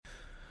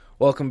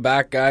Welcome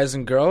back, guys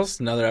and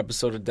girls. Another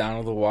episode of Down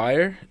to the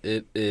Wire.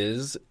 It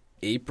is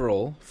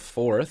April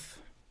 4th.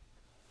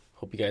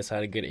 Hope you guys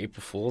had a good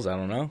April Fools. I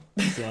don't know.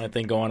 Is there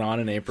anything going on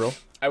in April?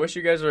 I wish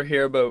you guys were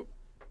here about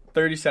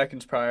 30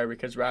 seconds prior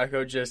because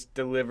Rocco just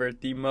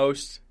delivered the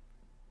most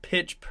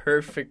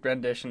pitch-perfect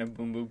rendition of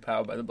Boom Boom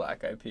Pow by the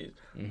Black Eyed Peas.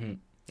 Mm-hmm.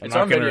 It's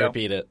on video.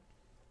 Repeat it.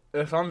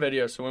 It's on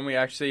video, so when we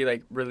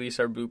actually release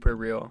our blooper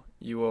reel,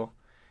 you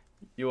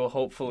will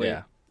hopefully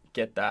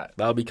get that.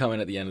 That'll be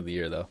coming at the end of the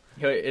year, though.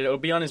 It'll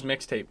be on his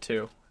mixtape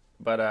too,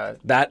 but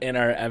that and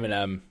our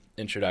Eminem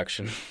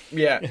introduction.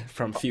 Yeah,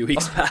 from a few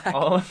weeks back.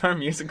 All of our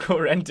musical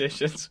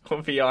renditions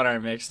will be on our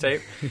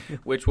mixtape,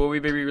 which will we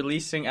be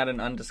releasing at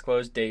an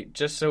undisclosed date,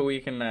 just so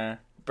we can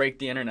break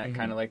the internet,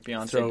 kind of like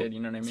Beyonce did. You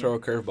know what I mean? Throw a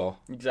curveball.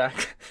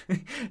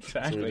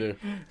 Exactly.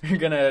 We're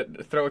gonna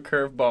throw a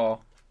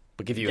curveball.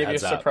 But give you a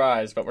heads up.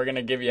 Surprise, but we're going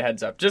to give you a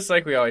heads up, just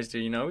like we always do.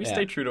 You know, we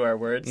stay true to our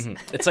words.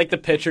 Mm-hmm. It's like the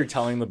pitcher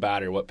telling the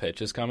batter what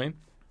pitch is coming.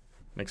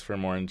 Makes for a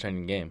more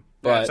entertaining game.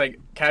 But yeah, it's like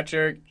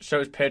catcher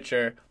shows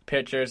pitcher,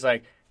 pitcher's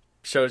like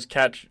shows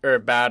catch or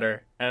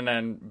batter, and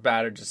then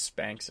batter just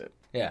spanks it.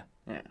 Yeah.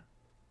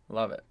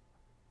 Love it.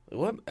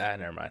 What?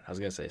 Never mind. I was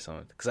gonna say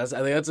something because I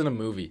think that's in a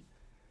movie.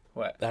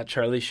 What? That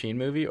Charlie Sheen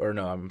movie? Or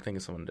no, I'm thinking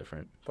someone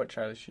different. What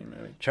Charlie Sheen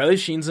movie? Charlie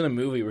Sheen's in a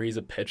movie where he's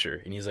a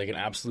pitcher and he's like an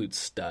absolute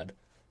stud.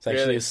 It's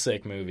actually a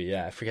sick movie.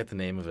 Yeah, I forget the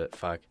name of it.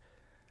 Fuck.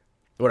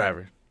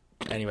 Whatever.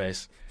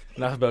 Anyways,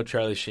 enough about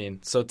Charlie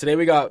Sheen. So today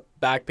we got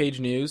Backpage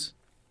news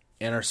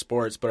and our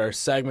sports, but our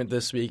segment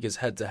this week is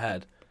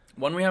head-to-head.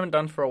 One we haven't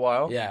done for a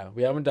while. Yeah,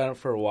 we haven't done it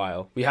for a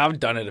while. We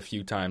have done it a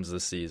few times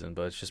this season,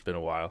 but it's just been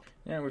a while.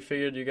 Yeah, we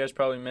figured you guys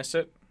probably miss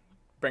it.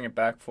 Bring it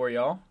back for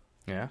y'all.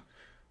 Yeah.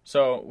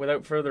 So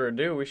without further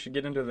ado, we should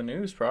get into the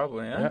news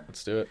probably, yeah? Yeah,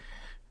 let's do it.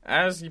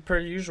 As per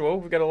usual,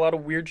 we've got a lot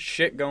of weird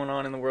shit going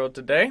on in the world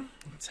today.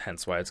 That's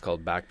hence why it's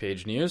called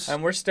Backpage News.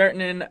 And we're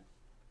starting in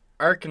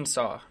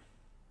Arkansas.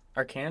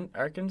 Arkansas?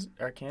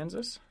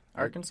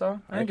 Arkansas?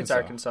 I think it's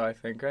Arkansas, I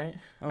think, right?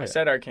 Oh, I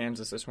said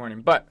Arkansas this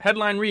morning. But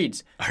headline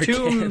reads...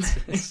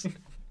 Arkansas.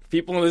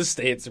 People in the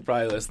States are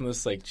probably listening to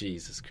this like,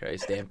 Jesus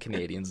Christ, damn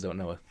Canadians don't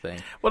know a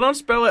thing. Well, don't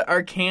spell it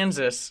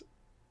Arkansas.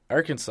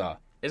 Arkansas.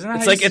 Isn't that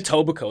It's like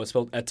Etobicoke. It's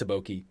spelled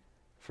Etoboki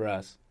for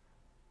us.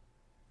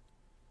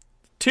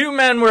 2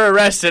 men were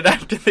arrested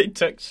after they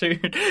took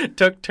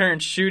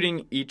turns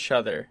shooting each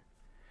other.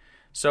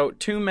 So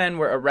 2 men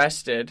were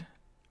arrested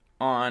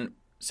on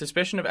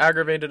suspicion of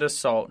aggravated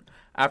assault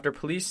after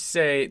police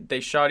say they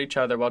shot each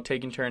other while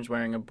taking turns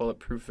wearing a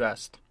bulletproof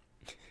vest.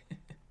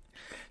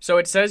 So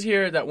it says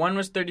here that one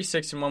was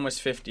 36 and one was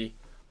 50.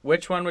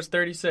 Which one was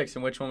 36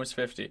 and which one was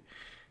 50?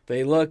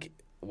 They look,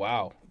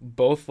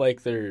 both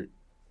like they're...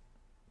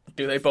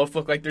 Do they both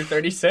look like they're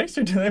 36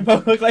 or do they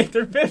both look like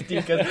they're 50?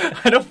 Because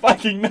I don't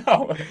fucking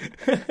know.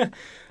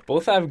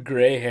 Both have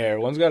gray hair.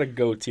 One's got a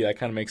goatee. That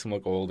kind of makes them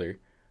look older.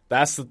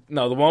 The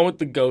one with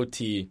the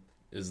goatee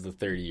is the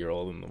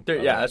 30-year-old.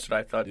 Yeah, that's what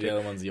I thought, too. The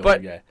other one's the older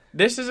guy.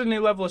 This is a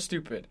new level of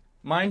stupid.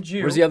 Mind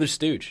you... Where's the other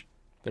stooge?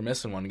 They're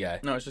missing one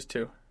guy. No, it's just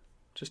 2.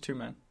 Just 2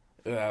 men.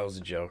 That was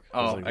a joke.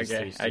 Oh,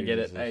 okay. I get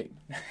it.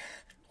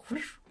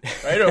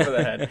 Right over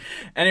the head.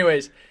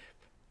 Anyways...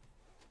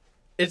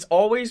 It's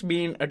always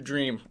been a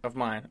dream of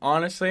mine,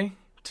 honestly,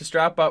 to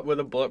strap up with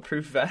a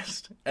bulletproof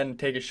vest and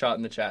take a shot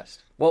in the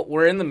chest. Well,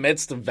 we're in the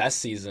midst of vest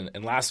season,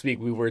 and last week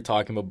we were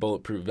talking about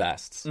bulletproof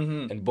vests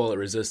and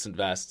bullet-resistant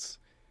vests.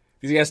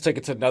 These guys took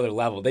it to another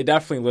level. They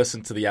definitely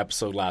listened to the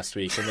episode last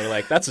week, and they're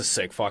like, that's a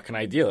sick fucking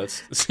idea.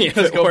 Let's see if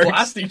it go works.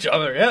 Blast each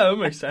other. Yeah, that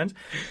makes sense.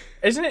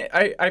 Isn't it?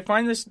 I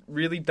find this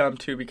really dumb,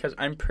 too, because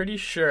I'm pretty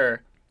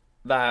sure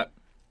that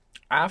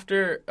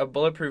after a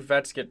bulletproof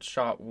vest gets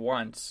shot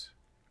once...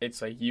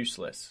 it's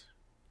useless.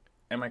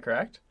 Am I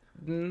correct?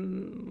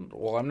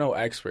 Well, I'm no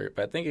expert,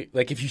 but I think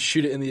if you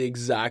shoot it in the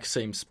exact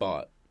same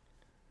spot,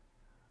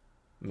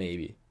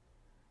 maybe.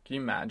 Can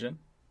you imagine?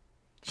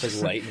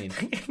 It's like lightning.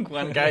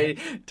 One guy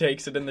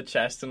takes it in the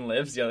chest and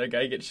lives. The other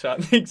guy gets shot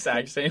in the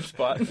exact same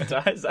spot and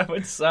dies. That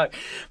would suck.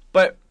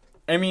 But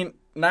I mean,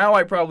 now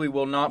I probably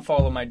will not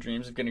follow my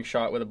dreams of getting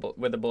shot with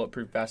a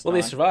bulletproof vest. Well,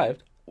 they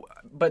survived.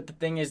 But the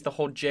thing is, the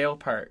whole jail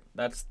part.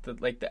 That's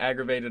the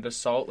aggravated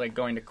assault,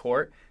 going to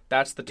court.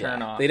 That's the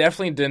turn off. They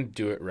definitely didn't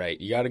do it right.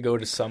 You got to go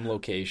to some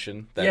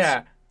location.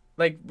 That's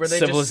were they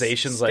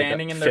civilization's just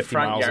standing in their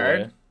front yard?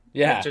 Away.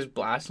 Yeah, just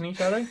blasting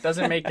each other.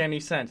 Doesn't make any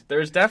sense.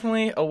 There's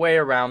definitely a way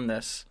around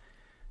this.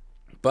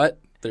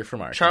 But they're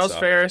from Arkansas. Charles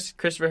Ferris,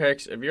 Christopher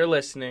Hicks, if you're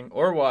listening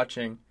or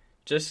watching,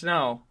 just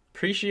know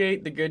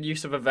appreciate the good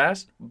use of a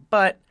vest,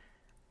 but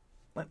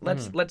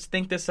let's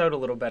think this out a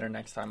little better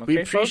next time. Okay,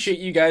 we appreciate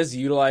you guys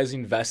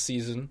utilizing vest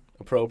season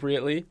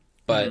appropriately,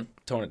 but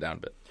tone it down a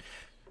bit.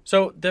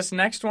 So this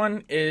next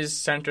one is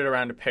centered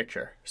around a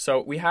picture.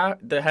 So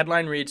the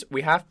headline reads,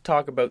 we have to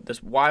talk about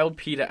this wild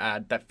PETA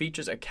ad that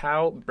features a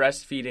cow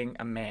breastfeeding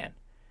a man.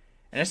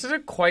 And this is a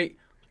quite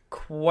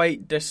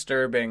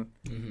disturbing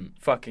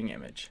fucking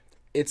image.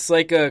 It's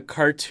like a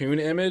cartoon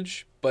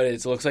image, but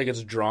it looks like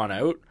it's drawn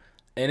out.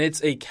 And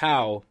it's a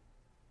cow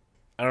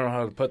I don't know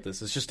how to put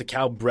this. It's just a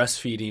cow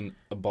breastfeeding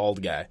a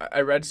bald guy.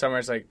 I read somewhere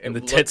it's like... And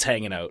the tits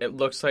hanging out. It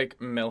looks like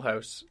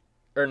Millhouse.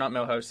 Or not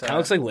Millhouse. Kind of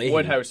looks like Leahy.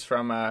 Woodhouse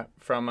from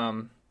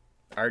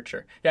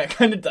Archer. Yeah, it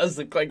kind of does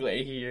look like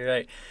Leahy. You're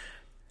right.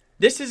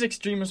 This is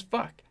extreme as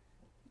fuck.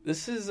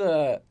 This is...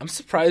 I'm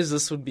surprised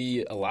this would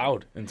be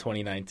allowed in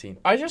 2019.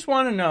 I just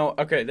want to know...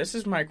 Okay, this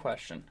is my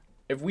question.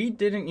 If we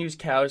didn't use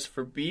cows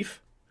for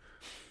beef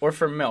or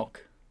for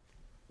milk,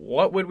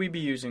 what would we be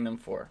using them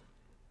for?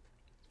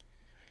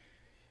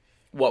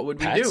 What would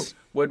we do?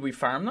 Would we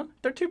farm them?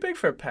 They're too big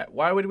for a pet.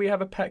 Why would we have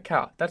a pet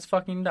cow? That's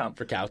fucking dumb.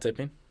 For cow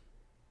tipping?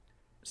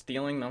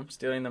 Stealing them.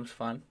 Stealing them's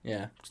fun.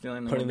 Yeah.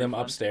 Stealing them. Putting them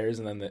upstairs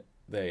and then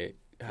they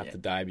have to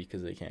die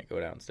because they can't go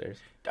downstairs.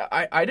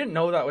 I didn't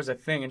know that was a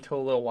thing until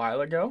a little while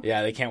ago.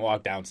 Yeah, they can't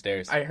walk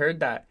downstairs. I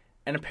heard that.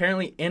 And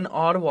apparently in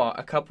Ottawa,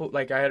 I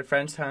had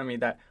friends telling me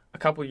that a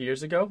couple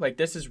years ago, like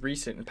this is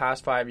recent, in the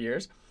past 5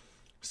 years,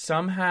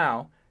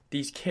 somehow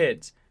these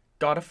kids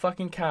got a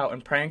fucking cow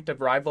and pranked a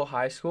rival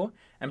high school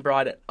and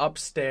brought it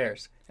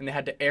upstairs. And they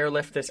had to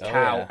airlift this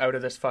cow out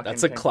of this fucking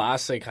That's a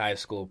classic high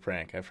school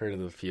prank. I've heard of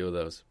a few of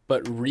those.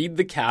 But read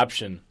the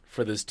caption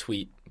for this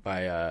tweet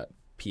by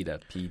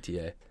PETA,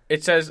 P-E-T-A.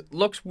 It says,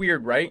 looks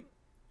weird, right?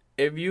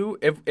 If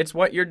it's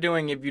what you're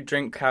doing if you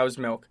drink cow's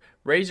milk.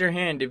 Raise your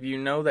hand if you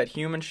know that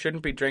humans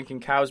shouldn't be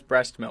drinking cow's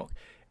breast milk.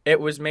 It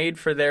was made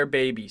for their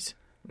babies,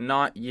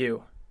 not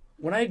you.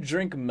 When I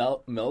drink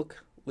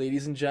milk,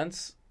 ladies and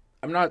gents,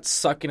 I'm not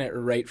sucking it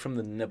right from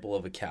the nipple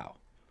of a cow.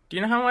 Do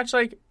you know how much,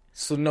 like...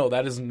 So, no,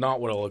 that is not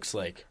what it looks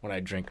like when I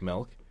drink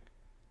milk.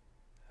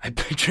 I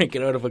drink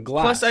it out of a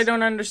glass. Plus, I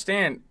don't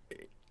understand.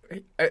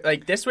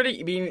 Like, this would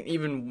be an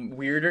even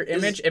weirder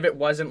image if it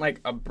wasn't, like,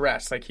 a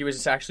breast. Like, he was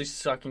just actually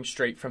sucking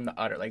straight from the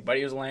udder. Like,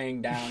 Buddy was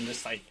laying down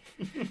just, like...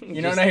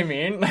 You know what I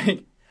mean?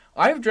 Like,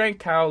 I've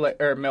drank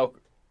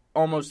milk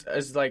almost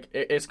as, like,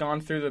 it's gone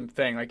through the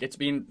thing. Like, it's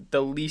been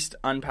the least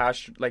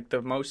unpasteurized... Like,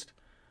 the most...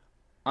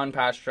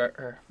 unpasteurized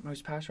or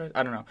most pasteurized,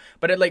 I don't know,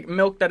 but like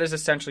milk that is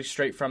essentially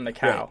straight from the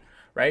cow,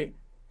 right?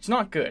 It's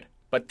not good,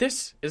 but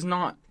this is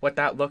not what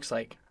that looks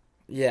like.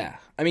 Yeah,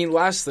 I mean,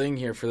 last thing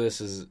here for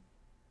this is,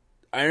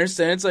 I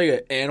understand it's like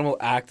an animal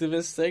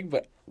activist thing,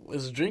 but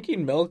was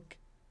drinking milk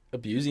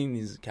abusing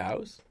these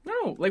cows?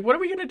 No, like what are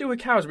we gonna do with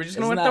cows? We're just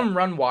gonna let them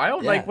run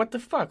wild? Yeah. Like what the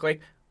fuck? Like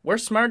we're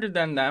smarter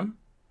than them.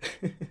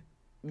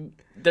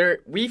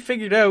 We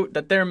figured out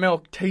that their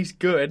milk tastes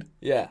good.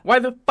 Yeah. Why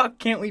the fuck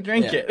can't we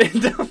drink it?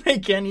 It don't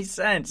make any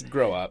sense.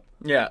 Grow up.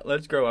 Yeah,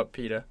 let's grow up,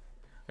 PETA.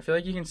 I feel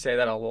like you can say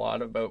that a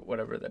lot about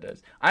whatever that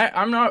is.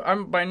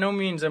 I'm by no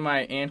means am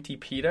I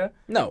anti-PETA.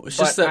 No, it's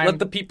just that let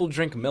the people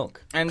drink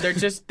milk. And they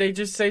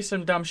just say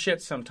some dumb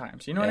shit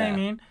sometimes. You know what I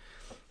mean?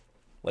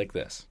 Like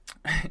this.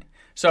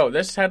 So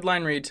this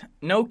headline reads,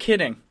 "No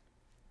kidding."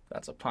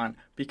 That's a pun.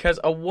 Because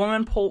a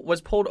woman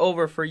was pulled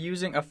over for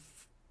using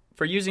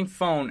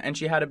phone, and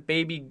she had a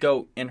baby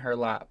goat in her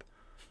lap.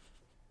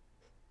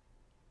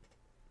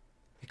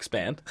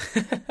 Expand.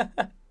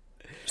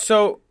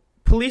 So,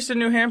 police in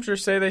New Hampshire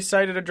say they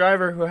cited a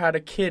driver who had a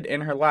kid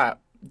in her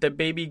lap, the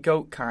baby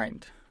goat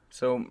kind.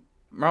 So,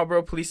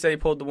 Marlborough police say they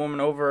pulled the woman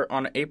over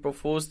on April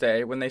Fool's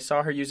Day when they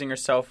saw her using her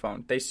cell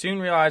phone. They soon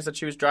realized that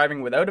she was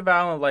driving without a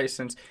valid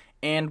license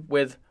and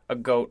with a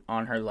goat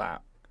on her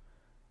lap.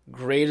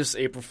 Greatest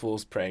April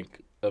Fool's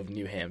prank of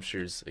New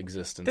Hampshire's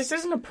existence. This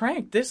isn't a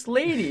prank. This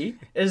lady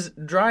is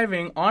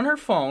driving on her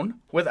phone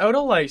without a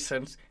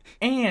license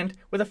and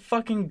with a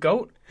fucking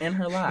goat in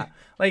her lap.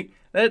 Like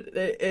that.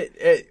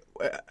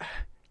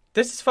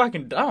 This is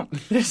fucking dumb.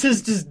 This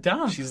is just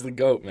dumb. She's the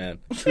goat, man.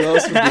 Who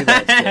else would do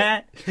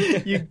that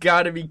shit? You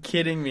gotta be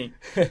kidding me.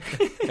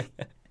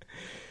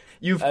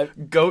 You've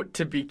goat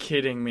to be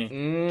kidding me.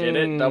 Get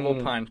it? Double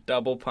pun.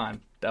 Double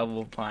pun.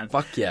 Double pun.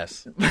 Fuck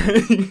yes.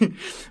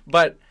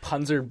 But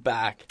puns are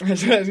back.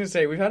 That's what I was gonna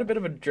say. We've had a bit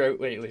of a drought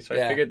lately, so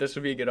I figured this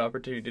would be a good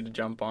opportunity to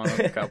jump on with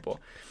a couple.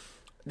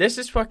 This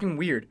is fucking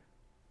weird.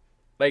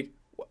 Like,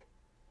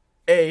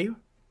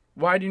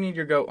 why do you need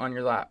your goat on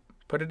your lap?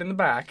 Put it in the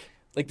back.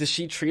 Like, does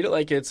she treat it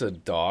like it's a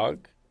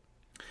dog?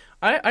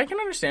 I can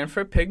understand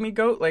for a pygmy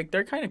goat. Like,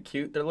 they're kind of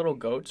cute. They're little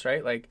goats,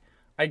 right? Like,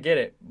 I get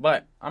it,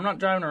 but I'm not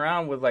driving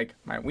around with, like,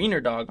 my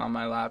wiener dog on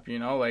my lap, you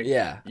know? Like,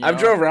 yeah, I've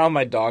drove around with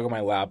my dog on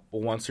my lap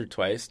once or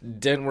twice.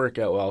 Didn't work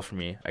out well for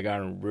me. I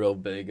got in real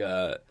big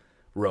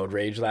road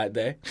rage that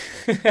day.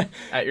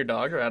 At your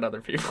dog or at other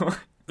people?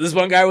 This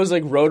one guy was,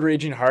 like, road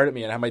raging hard at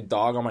me, and I had my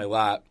dog on my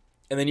lap.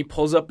 And then he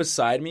pulls up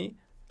beside me.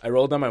 I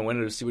rolled down my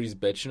window to see what he's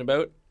bitching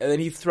about. And then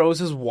he throws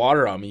his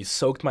water on me. He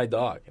soaked my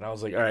dog. And I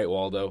was like, all right,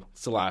 Waldo,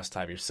 it's the last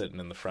time you're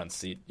sitting in the front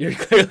seat. You're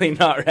clearly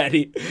not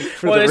ready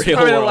for the real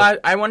world.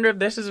 I wonder if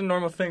this is a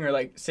normal thing or,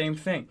 like, same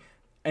thing.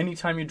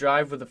 Anytime you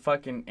drive with a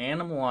fucking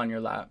animal on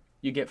your lap,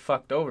 you get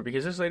fucked over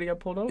because this lady got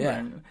pulled over.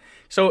 Yeah.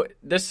 So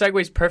this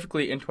segues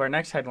perfectly into our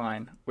next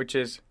headline, which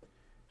is,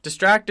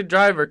 distracted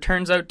driver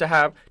turns out to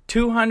have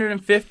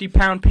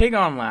 250-pound pig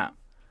on lap.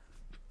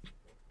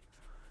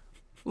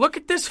 Look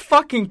at this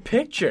fucking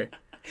picture.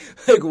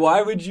 Like,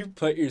 why would you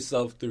put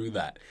yourself through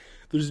that?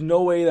 There's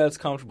no way that's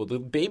comfortable. The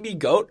baby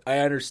goat, I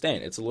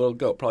understand. It's a little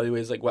goat. Probably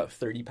weighs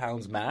 30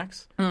 pounds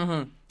max.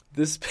 Mm-hmm.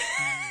 This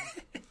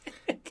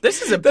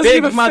is a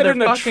big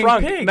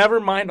motherfucking pig. Never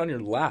mind on your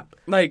lap.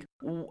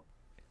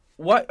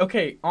 What?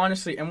 Okay,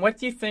 honestly, and what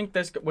do you think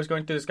this was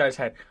going through this guy's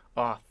head?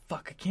 Oh,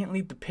 fuck, I can't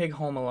leave the pig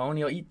home alone.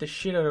 He'll eat the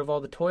shit out of all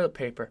the toilet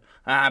paper.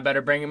 I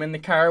better bring him in the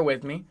car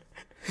with me.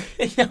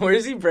 Yeah, where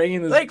is he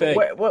bringing this pig?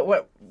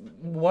 What?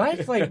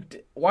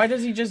 Why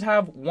does he just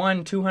have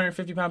one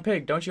 250-pound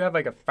pig? Don't you have,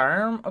 a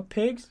farm of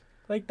pigs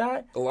like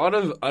that? A lot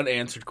of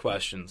unanswered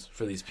questions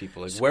for these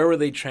people. Where were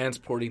they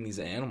transporting these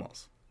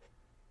animals?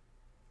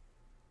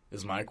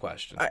 Is my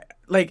question.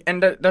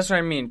 That's what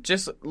I mean.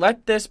 Just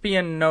let this be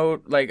a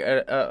note,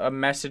 a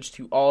message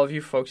to all of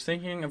you folks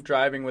thinking of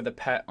driving with a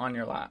pet on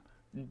your lap.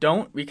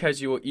 Don't,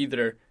 because you will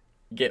either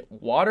get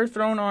water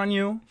thrown on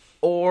you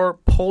or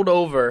pulled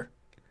over.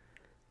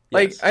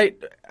 Yes. I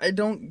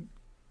don't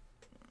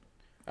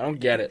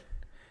get it.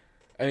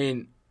 I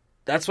mean,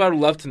 that's what I'd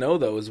love to know,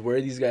 though, is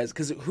where these guys...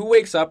 Because who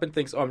wakes up and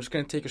thinks, I'm just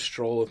going to take a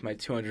stroll with my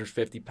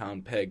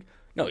 250-pound pig?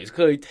 No, he's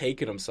clearly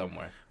taking him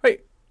somewhere.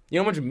 Wait. You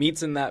know how much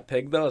meat's in that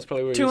pig, though? That's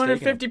probably where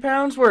 250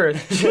 pounds worth.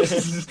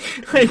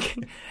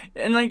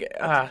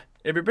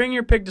 If you're bringing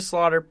your pig to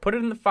slaughter, put it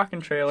in the fucking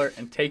trailer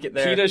and take it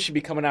there. PETA should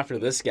be coming after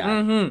this guy.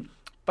 Mm-hmm.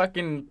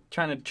 Fucking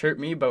trying to chirp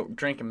me about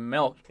drinking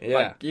milk.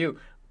 Yeah. Fuck you.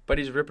 But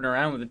he's ripping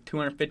around with a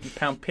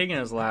 250-pound pig in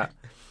his lap.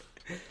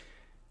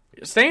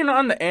 Staying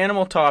on the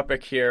animal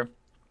topic here.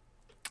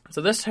 So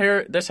this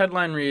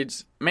headline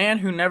reads, "Man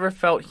who never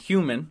felt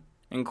human,"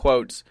 in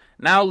quotes,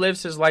 "now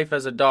lives his life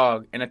as a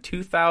dog in a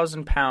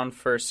 2,000-pound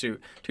fursuit."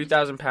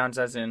 2,000 pounds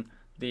as in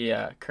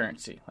the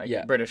currency,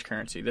 British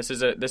currency. This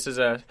is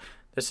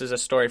a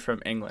story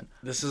from England.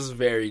 This is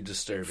very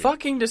disturbing.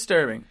 Fucking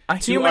disturbing.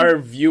 Our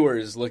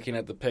viewers looking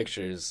at the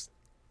pictures,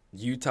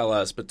 you tell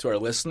us, but to our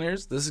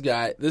listeners,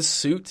 this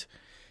suit,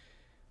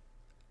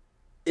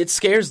 it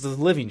scares the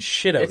living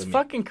shit out of me. It's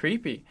fucking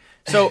creepy.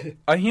 So,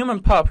 a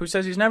human pup who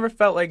says he's never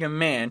felt like a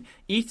man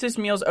eats his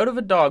meals out of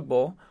a dog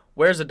bowl,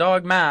 wears a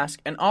dog mask,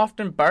 and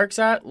often barks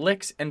at,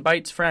 licks, and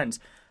bites friends.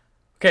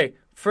 Okay,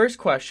 first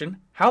question,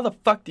 how the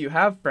fuck do you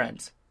have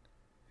friends?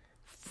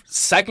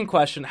 Second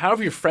question, how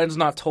have your friends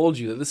not told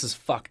you that this is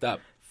fucked up?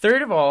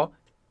 Third of all,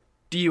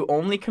 do you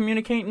only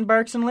communicate in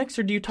barks and licks,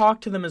 or do you talk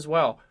to them as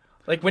well?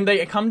 When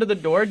they come to the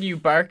door, do you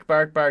bark,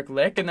 bark, bark,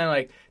 lick, and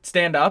then,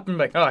 stand up and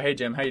be like, "Oh, hey,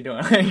 Jim, how you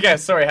doing?" Yeah,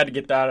 sorry, I had to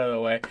get that out of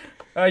the way.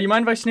 You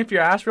mind if I sniff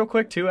your ass real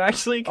quick, too,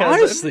 actually?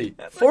 Honestly.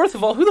 Fourth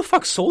of all, who the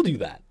fuck sold you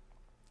that?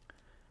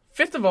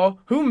 Fifth of all,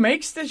 who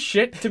makes this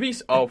shit to be...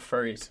 Oh,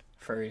 furries.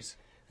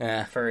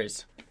 Yeah.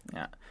 Furries.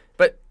 Yeah.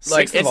 But,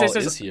 Sixth of all,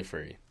 is he a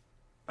furry?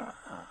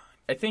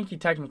 I think he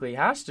technically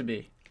has to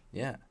be.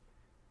 Yeah.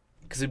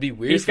 Because it'd be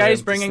weird. These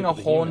guys bringing a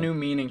whole new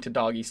meaning to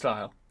doggy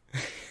style.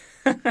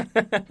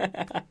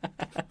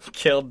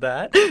 Killed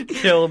that.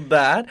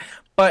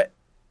 But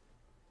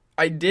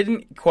I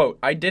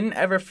didn't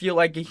ever feel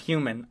like a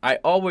human. I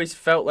always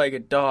felt like a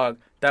dog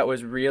that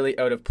was really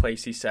out of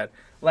place, he said.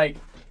 Wait,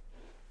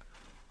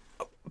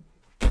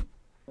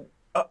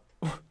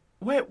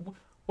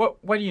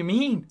 what do you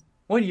mean?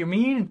 What do you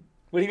mean?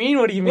 What do you mean?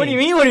 What do you mean? What do you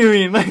mean? What do you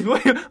mean?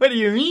 What do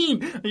you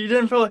mean? You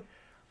didn't feel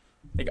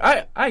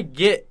I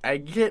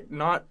get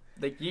not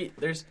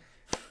there's.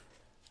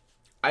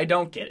 I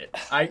don't get it.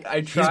 I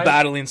tried. He's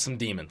battling some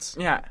demons.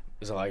 Yeah.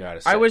 Is all I gotta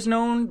say. I was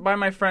known by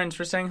my friends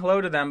for saying hello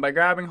to them by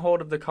grabbing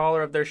hold of the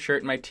collar of their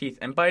shirt in my teeth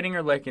and biting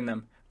or licking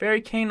them. Very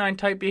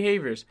canine-type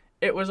behaviors.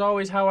 It was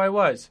always how I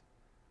was.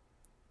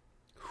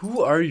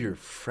 Who are your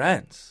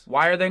friends?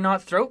 Why are they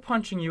not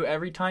throat-punching you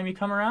every time you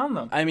come around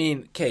them? I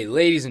mean, okay,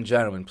 ladies and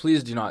gentlemen,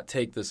 please do not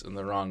take this in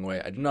the wrong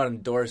way. I do not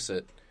endorse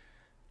it.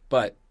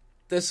 But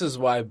this is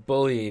why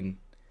bullying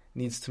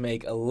needs to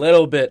make a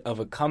little bit of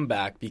a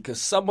comeback,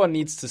 because someone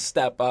needs to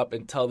step up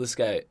and tell this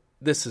guy,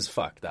 this is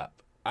fucked up.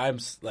 I'm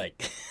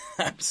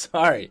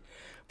sorry,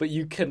 but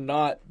you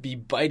cannot be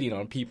biting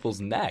on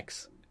people's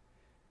necks.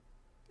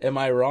 Am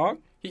I wrong?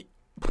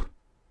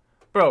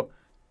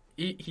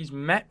 He's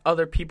met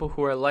other people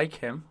who are like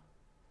him.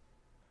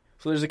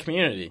 So there's a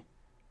community.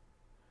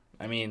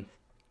 I mean,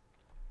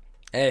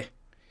 hey.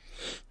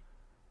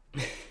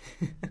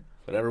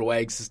 Whatever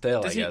wags his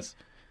tail, I guess.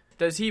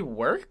 Does he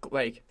work?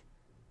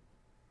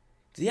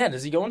 Yeah,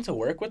 does he go into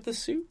work with the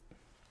suit?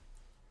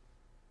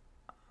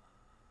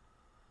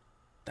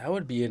 That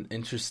would be an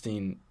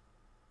interesting...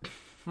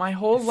 My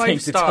whole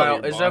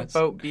lifestyle is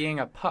about being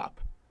a pup.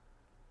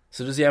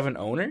 So does he have an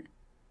owner?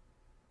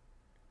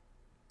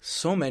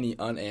 So many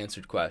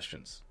unanswered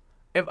questions.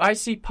 If I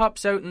see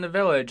pups out in the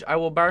village, I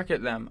will bark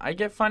at them. I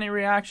get funny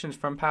reactions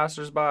from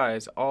passers-by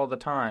all the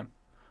time.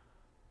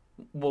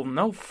 Well,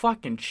 no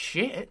fucking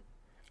shit.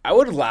 I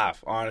would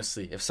laugh,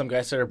 honestly, if some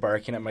guy started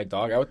barking at my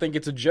dog. I would think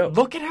it's a joke.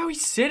 Look at how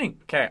he's sitting.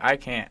 Okay, I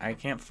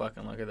can't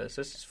fucking look at this.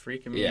 This is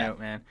freaking me out,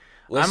 man.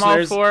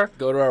 Listeners, I'm all for...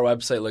 go to our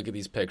website, look at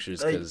these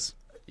pictures, because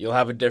you'll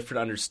have a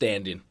different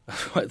understanding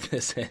of what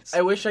this is.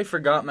 I wish I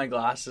forgot my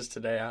glasses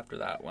today after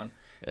that one.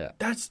 Yeah.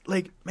 That's,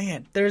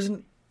 man, there's...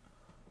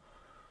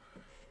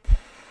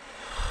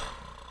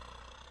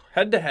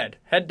 Head to head.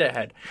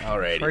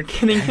 Alrighty. We're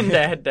getting into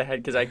head to head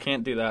because I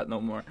can't do that no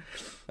more.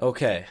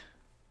 Okay.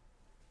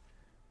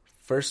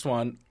 First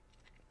one.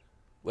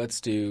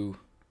 Let's do.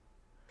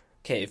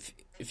 Okay,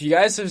 if you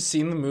guys have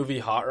seen the movie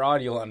Hot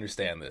Rod, you'll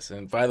understand this.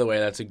 And by the way,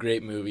 that's a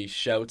great movie.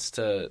 Shouts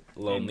to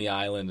Lonely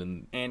Island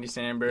and Andy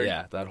Samberg.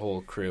 Yeah, that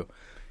whole crew.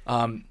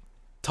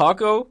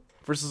 Taco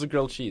versus a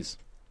grilled cheese.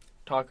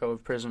 Taco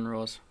of Prison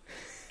Rules.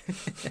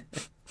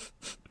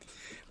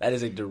 That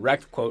is a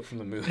direct quote from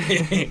the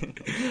movie.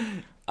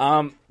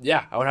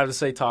 Yeah, I would have to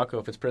say taco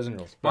if it's Prison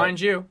Rules. Mind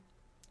you,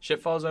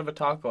 shit falls out of a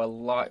taco a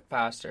lot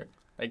faster.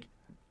 Like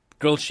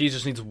grilled cheese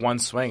just needs one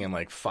swing and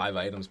like 5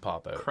 items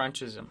pop out.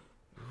 Crunches them.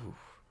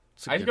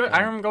 I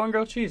I'm going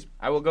grilled cheese.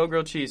 I will go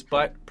grilled cheese,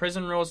 but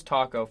Prison Rules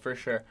taco for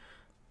sure.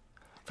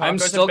 I'm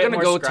still going to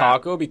go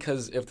taco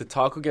because if the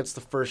taco gets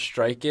the first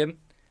strike in,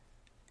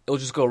 it'll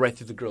just go right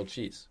through the grilled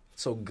cheese.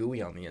 It's so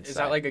gooey on the inside. Is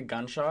that like a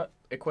gunshot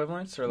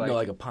equivalence or like no,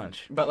 like a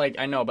punch? But like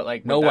I know, but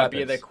like no would that weapons.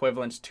 be the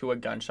equivalence to a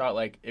gunshot?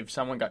 Like if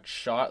someone got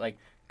shot, like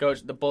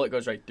the bullet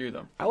goes right through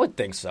them. I would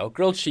think so.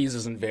 Grilled cheese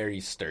isn't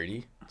very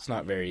sturdy. It's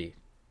not very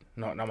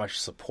not much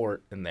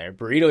support in there.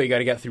 Burrito, you got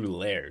to get through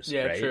layers.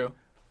 Yeah, right? true.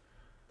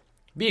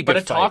 Be a good but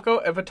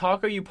if a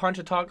taco, you punch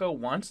a taco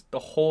once, the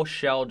whole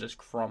shell just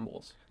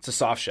crumbles. It's a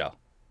soft shell.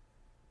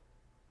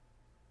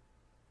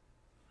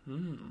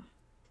 Well,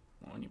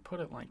 when you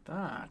put it like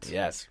that.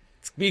 Yes.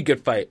 It'd be a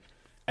good fight.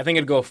 I think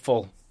it'd go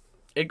full.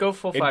 It'd go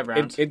full 5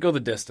 rounds. It'd go the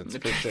distance,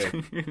 for sure.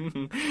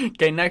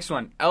 Okay, next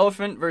one.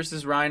 Elephant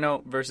versus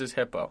rhino versus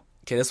hippo.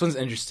 Okay, this one's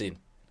interesting.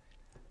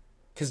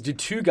 Because do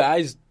 2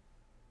 guys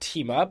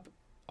team up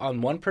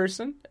on one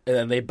person, and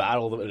then they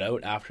battle it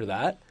out after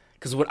that?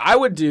 Because what I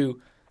would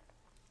do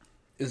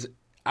is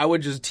I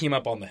would just team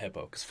up on the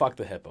hippo. Because fuck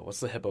the hippo. What's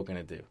the hippo going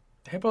to do?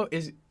 The hippo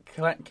is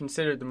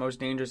considered the most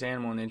dangerous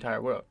animal in the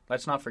entire world.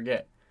 Let's not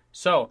forget.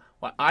 So,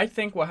 what I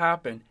think will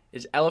happen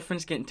is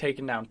elephants getting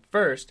taken down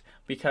first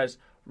because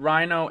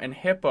rhino and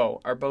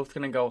hippo are both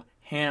going to go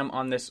ham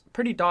on this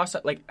pretty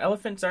docile. Like,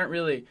 elephants aren't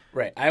really...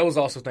 Right. I was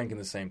also thinking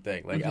the same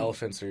thing. Like,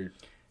 elephants are...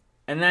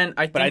 And then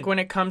I think when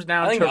it comes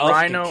down to rhino...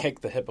 I think can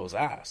kick the hippo's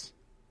ass.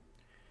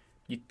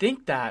 You'd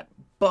think that,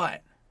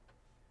 but...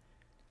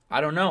 I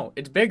don't know.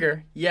 It's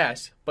bigger,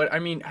 yes. But, I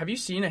mean, have you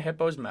seen a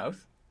hippo's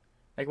mouth?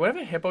 Like, what if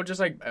a hippo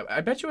just, like...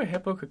 I bet you a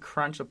hippo could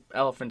crunch an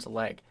elephant's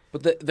leg.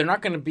 But they're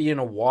not going to be in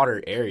a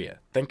water area.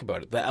 Think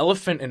about it. The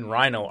elephant and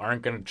rhino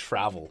aren't going to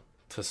travel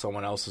to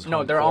someone else's home.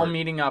 No, they're all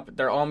meeting up.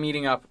 They're all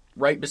meeting up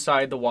right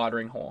beside the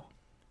watering hole.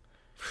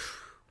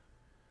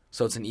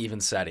 So it's an even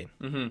setting.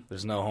 Mm-hmm.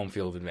 There's no home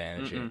field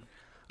advantage here.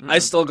 I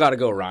still got to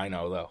go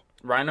rhino, though.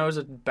 Rhino is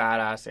a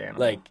badass animal.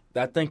 Like,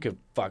 that thing could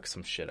fuck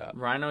some shit up.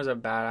 Rhino is a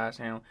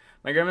badass animal.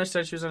 My grandma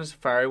said she was on a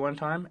safari one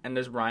time, and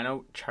this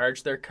rhino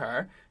charged their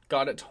car,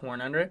 got its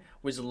horn under it,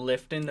 was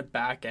lifting the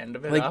back end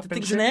of it like, up. Like, the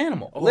thing's an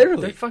animal. Oh,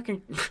 literally. They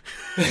fucking...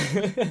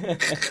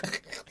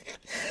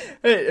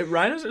 Hey,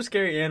 rhino's a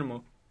scary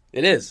animal.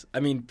 It is.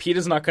 I mean,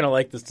 PETA's not going to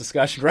like this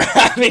discussion we're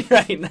having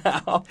right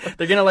now.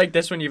 They're going to like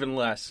this one even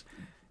less.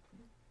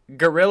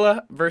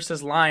 Gorilla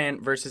versus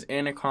lion versus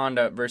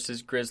anaconda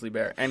versus grizzly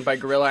bear. And by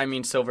gorilla, I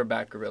mean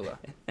silverback gorilla.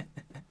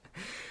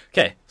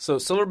 Okay, so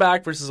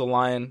silverback versus a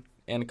lion,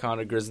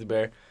 anaconda, grizzly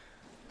bear.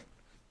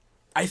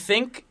 I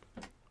think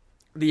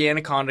the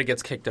anaconda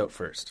gets kicked out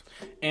first.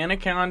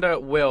 Anaconda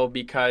will,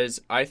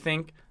 because I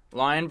think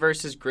lion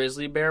versus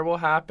grizzly bear will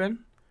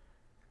happen.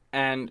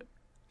 And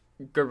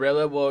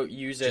gorilla will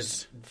use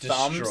its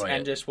thumbs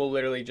and just will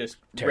literally just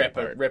rip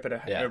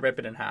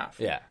it in half.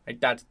 Yeah. Like,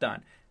 that's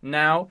done.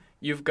 Now,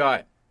 you've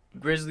got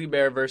grizzly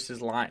bear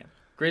versus lion.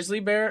 Grizzly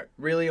bear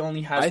really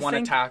only has one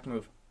attack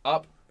move.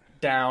 Up,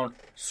 down,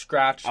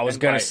 scratch, I was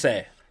going to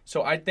say.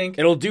 So I think...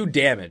 It'll do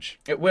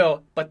damage. It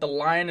will, but the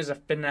lion is a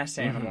finesse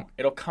animal.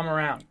 It'll come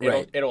around.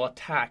 It'll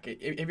attack.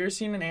 Have you ever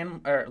seen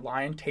a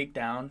lion take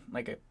down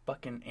like a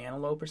fucking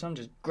antelope or something?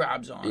 Just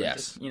grabs on.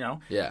 Yes. Just,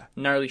 Yeah.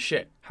 Gnarly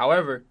shit.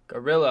 However,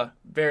 gorilla,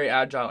 very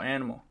agile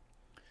animal.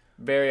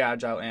 Very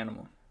agile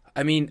animal.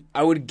 I mean,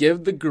 I would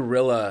give the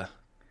gorilla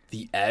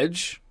the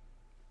edge,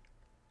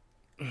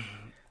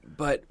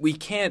 but we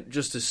can't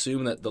just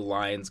assume that the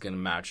lion's going to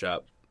match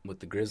up with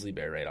the grizzly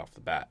bear right off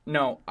the bat.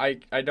 No, I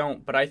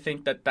don't, but I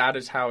think that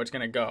is how it's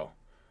going to go.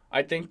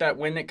 I think that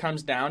when it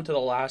comes down to the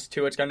last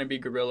two, it's going to be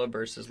gorilla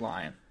versus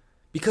lion.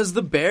 Because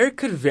the bear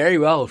could very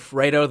well,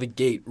 right out of the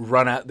gate,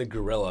 run at the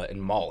gorilla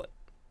and maul it.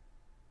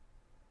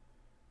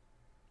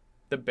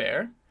 The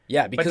bear?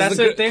 Yeah, because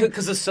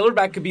the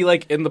silverback could be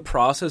like in the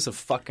process of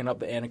fucking up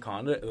the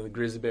anaconda, and the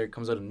grizzly bear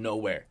comes out of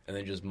nowhere and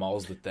then just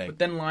mauls the thing. But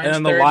then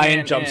the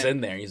lion jumps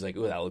in there. And he's like,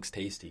 "Ooh, that looks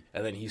tasty,"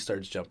 and then he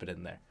starts jumping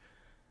in there.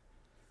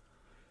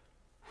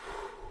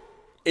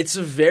 It's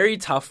a very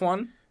tough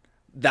one.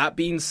 That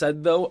being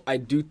said, though, I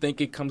do think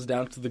it comes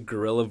down to the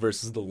gorilla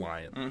versus the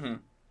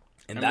lion,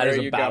 and that is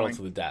a battle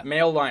to the death.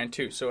 Male lion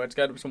too, so it's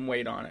got some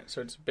weight on it.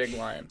 So it's a big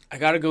lion. I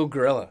gotta go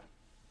gorilla.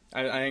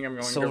 I think I'm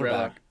going silverback.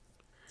 Gorilla.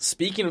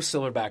 Speaking of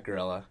silverback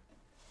gorilla,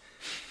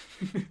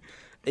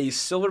 a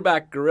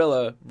silverback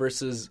gorilla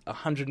versus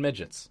 100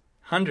 midgets.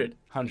 100.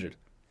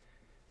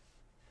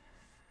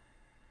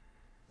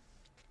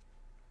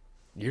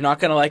 You're not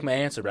gonna like my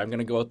answer, but I'm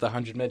gonna go with the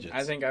 100 midgets.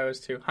 I think I was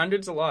too.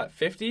 100's a lot.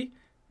 50,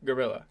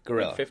 gorilla.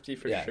 Gorilla. 50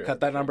 for yeah, sure. Cut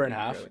that number in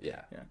half. Gorilla.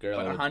 Yeah, Yeah.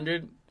 gorilla. But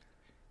 100,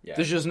 yeah.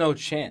 There's just no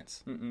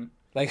chance. Mm-mm.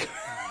 Like,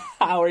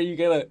 how are you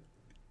gonna?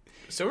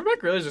 Silverback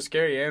gorillas are a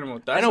scary animal.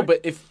 That's I know,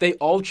 but if they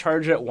all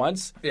charge at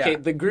once, Yeah. okay,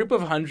 the group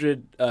of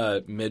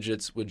 100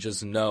 midgets would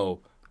just know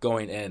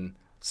going in,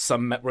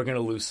 we're going to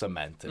lose some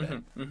men today.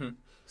 Mm-hmm.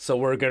 So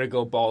we're going to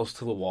go balls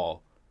to the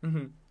wall.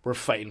 Mm-hmm. We're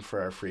fighting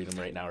for our freedom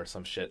right now or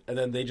some shit. And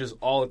then they just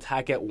all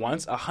attack at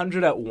once.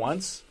 100 at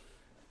once,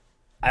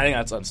 I think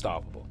that's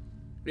unstoppable.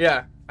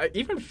 Yeah.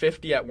 Even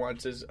 50 at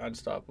once is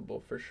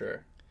unstoppable for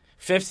sure.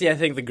 50, I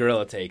think the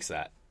gorilla takes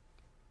that.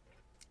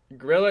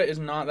 Gorilla is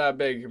not that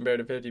big compared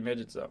to 50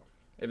 midgets, though.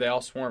 If they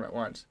all swarm at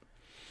once.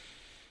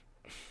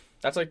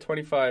 That's like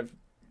 25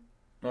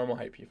 normal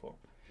height people.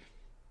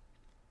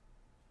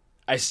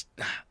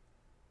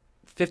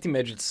 50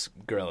 midgets,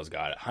 gorillas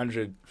got it.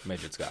 100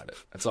 midgets got it.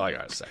 That's all I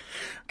got to say.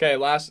 Okay,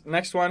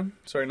 next one.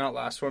 Sorry, not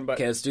last one, but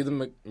Okay, let's do the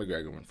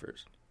McGregor one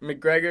first.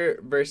 McGregor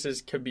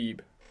versus Khabib,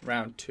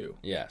 round 2.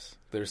 Yes.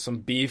 There's some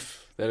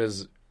beef that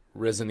has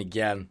risen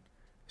again.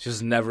 It's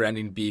just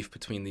never-ending beef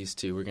between these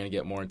two. We're going to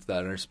get more into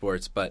that in our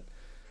sports, but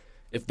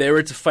if they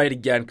were to fight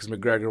again because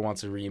McGregor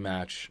wants a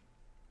rematch,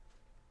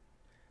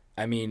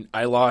 I mean,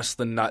 I lost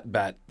the nut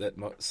bet that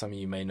some of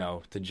you may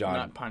know to John.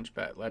 Nut punch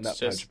bet.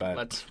 Punch bet.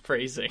 Let's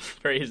phrasing.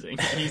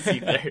 Easy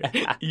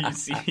there.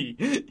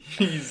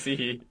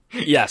 Easy.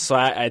 Yeah, so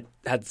I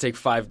had to take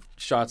 5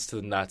 shots to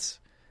the nuts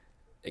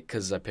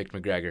because I picked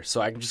McGregor. So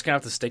I'm just going to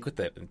have to stick with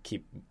it and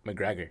keep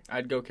McGregor.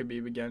 I'd go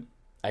Khabib again.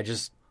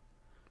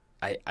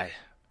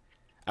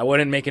 I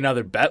wouldn't make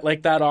another bet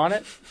like that on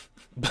it,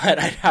 but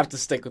I'd have to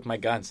stick with my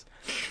guns.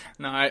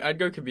 No, I'd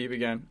go Khabib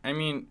again. I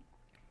mean,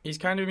 he's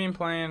kind of been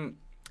playing...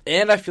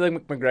 And I feel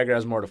like McGregor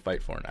has more to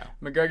fight for now.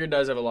 McGregor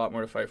does have a lot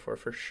more to fight for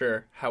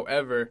sure.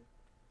 However,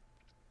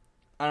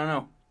 I don't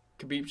know.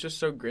 Khabib's just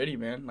so gritty,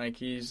 man. Like,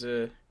 he's...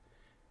 If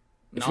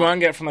you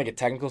want to get from like a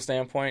technical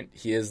standpoint,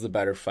 he is the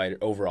better fighter,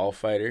 overall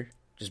fighter,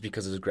 just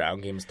because his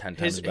ground game is 10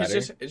 times better.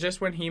 It's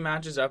just when he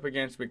matches up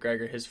against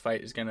McGregor, his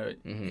fight is gonna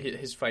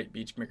his fight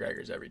beats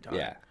McGregor's every time.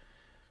 Yeah.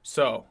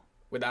 So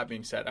with that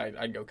being said,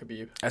 I'd go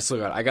Khabib.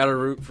 I got to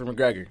root for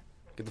McGregor.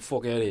 Get the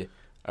fuck out of here.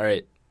 All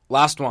right,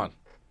 last one.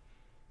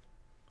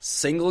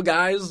 Single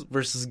guys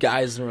versus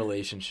guys in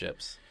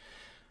relationships.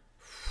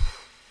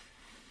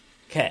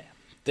 Okay,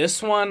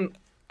 this one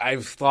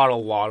I've thought a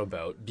lot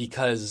about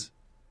because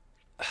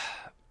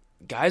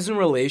guys in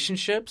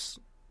relationships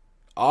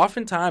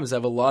oftentimes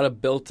have a lot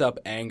of built-up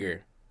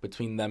anger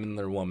between them and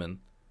their woman,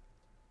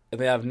 and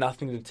they have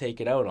nothing to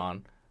take it out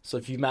on. So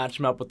if you match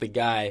them up with a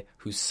guy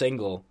who's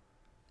single,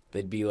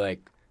 they'd be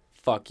like,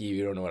 fuck you,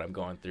 you don't know what I'm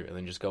going through, and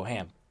then just go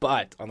ham.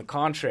 But on the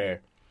contrary,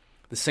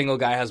 the single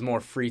guy has more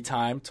free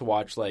time to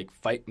watch like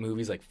fight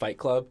movies like Fight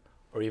Club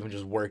or even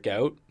just work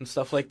out and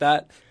stuff like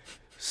that.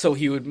 So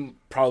he would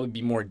probably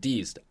be more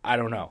deezed. I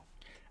don't know.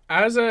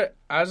 As a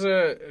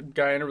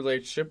guy in a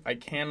relationship, I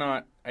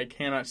cannot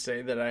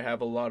say that I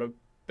have a lot of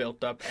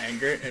built up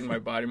anger in my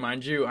body.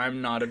 Mind you,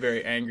 I'm not a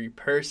very angry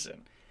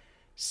person.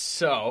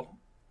 So,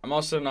 I'm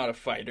also not a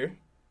fighter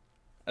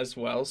as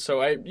well.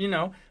 So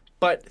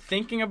but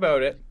thinking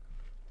about it,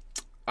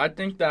 I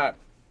think that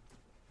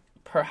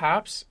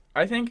perhaps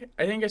I think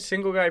a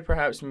single guy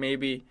perhaps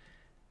maybe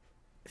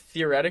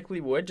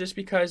theoretically would, just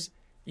because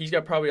he's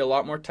got probably a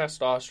lot more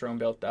testosterone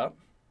built up.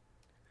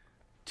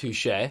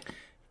 Touché.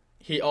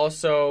 He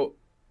also,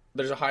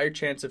 there's a higher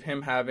chance of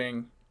him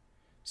having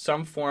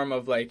some form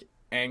of like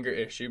anger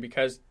issue,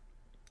 because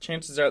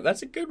chances are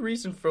that's a good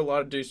reason for a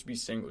lot of dudes to be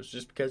singles,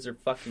 just because they're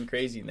fucking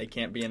crazy and they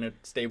can't be in a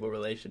stable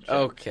relationship.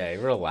 Okay,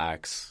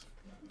 relax.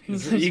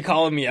 You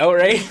calling me out,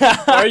 right?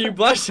 Why are you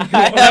blushing?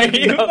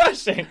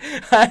 Blushing?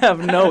 I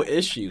have no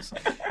issues.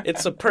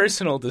 It's a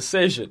personal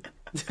decision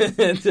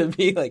to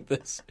be like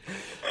this.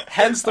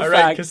 Hence the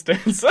fact.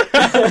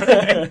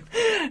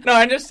 Right. No,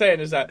 I'm just saying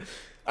is that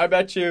I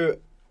bet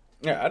you.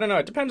 Yeah, I don't know.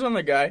 It depends on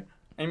the guy.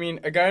 I mean,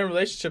 a guy in a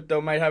relationship,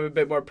 though, might have a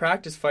bit more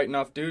practice fighting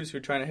off dudes who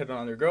are trying to hit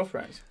on their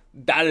girlfriends.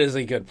 That is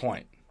a good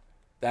point.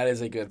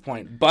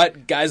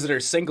 But guys that are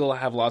single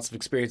have lots of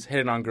experience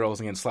hitting on girls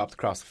and getting slapped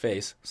across the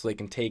face, so they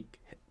can take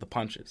the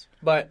punches.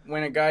 But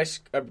when a guy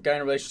in a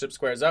relationship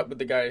squares up with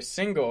the guy who's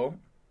single,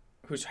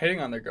 who's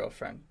hitting on their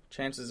girlfriend,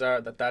 chances are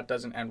that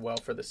doesn't end well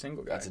for the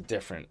single guy. That's a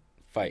different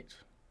fight.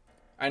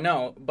 I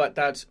know, but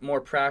that's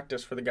more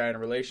practice for the guy in a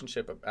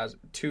relationship as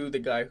to the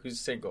guy who's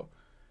single.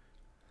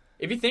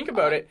 If you think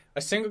about it,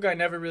 a single guy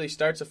never really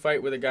starts a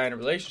fight with a guy in a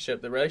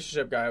relationship. The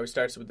relationship guy always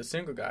starts with the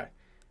single guy.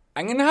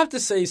 I'm going to have to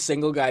say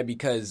single guy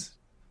because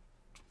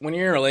when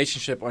you're in a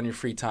relationship on your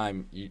free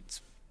time, you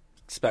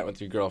spent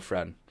with your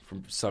girlfriend for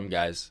some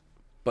guys.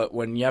 But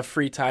when you have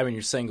free time and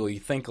you're single, you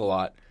think a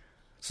lot.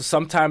 So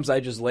sometimes I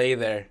just lay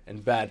there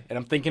in bed and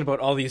I'm thinking about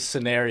all these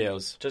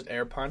scenarios. Just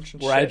air punch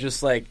and where shit. I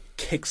just like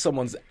kick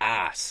someone's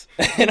ass.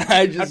 And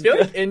I feel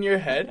like in your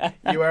head,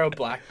 you are a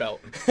black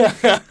belt.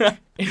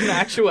 In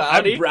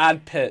actuality, I'm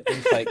Brad Pitt in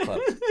Fight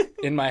Club.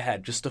 In my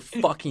head, just a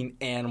fucking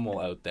animal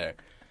out there.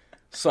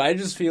 So I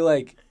just feel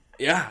like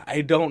Yeah, I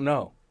don't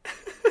know.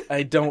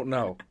 I don't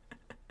know.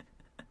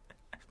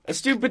 Let's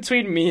do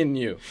between me and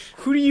you.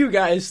 Who do you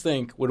guys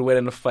think would win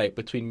in a fight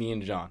between me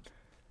and John?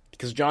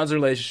 Because John's a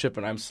relationship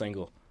and I'm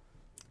single.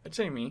 I'd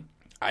say me.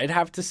 I'd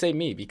have to say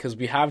me because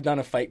we have done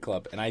a fight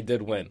club and I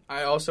did win.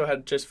 I also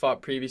had just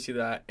fought previously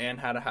that and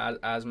had a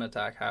asthma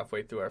attack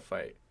halfway through our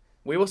fight.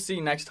 We will see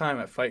next time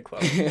at Fight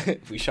Club.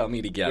 We shall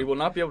meet again. We will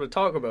not be able to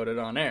talk about it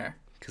on air.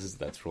 Because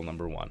that's rule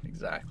number 1.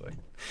 Exactly.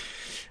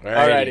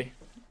 Alrighty.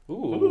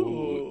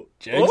 Ooh.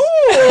 Ooh.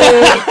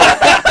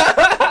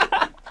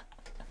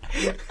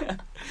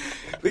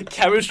 The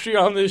chemistry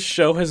on this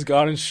show has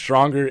gotten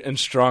stronger and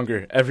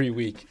stronger every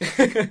week.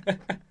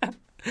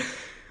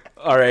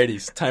 Alrighty,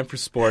 it's time for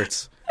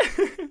sports.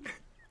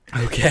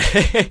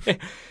 Okay.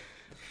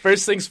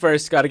 First things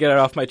first, got to get it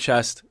off my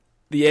chest.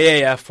 The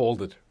AAF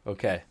folded.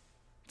 Okay.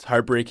 It's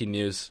heartbreaking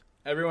news.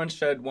 Everyone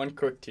shed one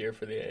quick tear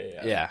for the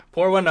AAF. Yeah.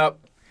 Pour one up.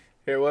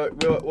 Here,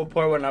 we'll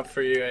pour one up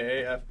for you,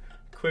 AAF.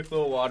 Quick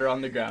little water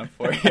on the ground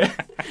for you.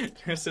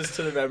 This is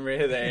to the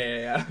memory of the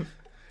AAF.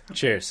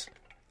 Cheers.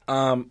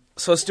 So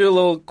let's do a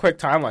little quick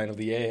timeline of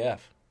the AAF.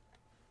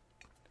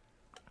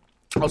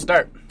 I'll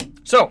start.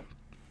 So,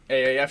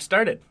 AAF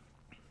started.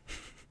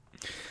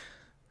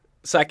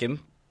 Second,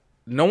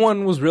 no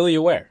one was really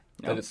aware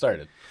that it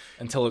started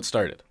until it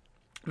started.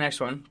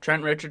 Next one.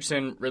 Trent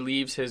Richardson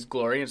relieves his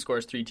glory and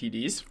scores 3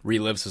 TDs.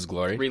 Relives his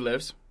glory.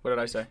 Relives. What did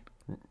I say?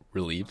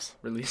 Relieves.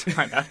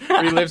 My bad.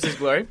 Relives his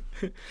glory.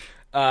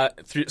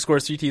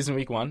 Scores 3 TDs in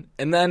week 1.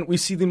 And then we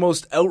see the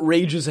most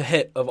outrageous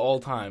hit of all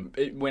time.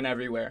 It went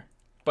everywhere.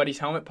 Buddy's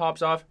helmet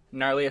pops off.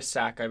 Gnarliest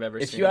sack I've ever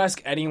seen. If you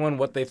ask anyone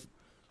what they...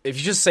 If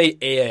you just say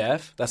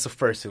AAF, that's the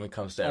first thing that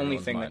comes to everyone's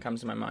Only thing mind. that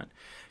comes to my mind.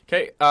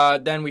 Okay,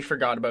 then we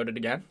forgot about it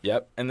again.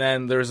 Yep, and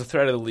then there was a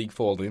threat of the league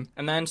folding.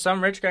 And then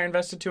some rich guy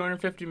invested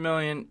 $250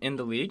 million in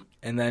the league.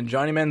 And then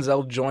Johnny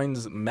Manziel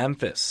joins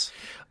Memphis.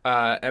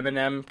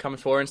 Eminem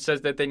comes forward and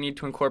says that they need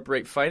to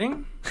incorporate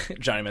fighting.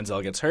 Johnny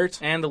Manziel gets hurt.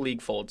 And the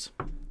league folds.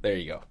 There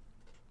you go.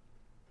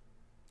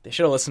 They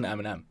should have listened to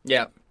Eminem.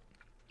 Yeah.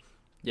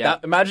 Yeah.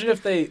 Imagine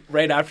if they,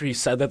 right after he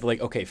said that,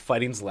 like, okay,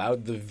 fighting's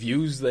loud, the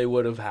views they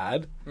would have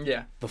had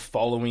the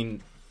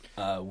following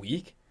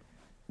week.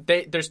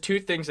 There's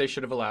 2 things they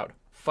should have allowed.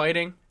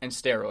 Fighting and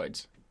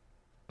steroids.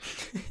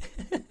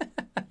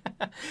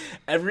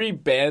 Every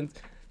band,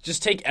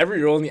 just take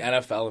every role in the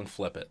NFL and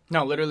flip it.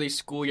 No, literally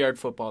schoolyard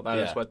football. That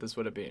is what this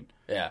would have been.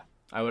 Yeah.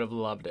 I would have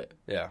loved it.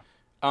 Yeah.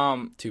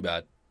 Too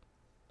bad.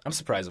 I'm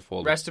surprised it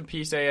folded. Rest in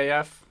peace,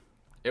 AAF.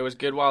 It was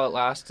good while it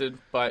lasted,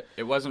 but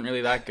it wasn't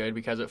really that good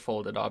because it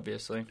folded,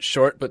 obviously.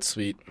 Short but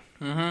sweet.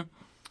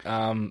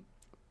 Mm-hmm.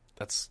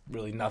 That's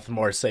really nothing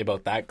more to say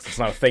about that because it's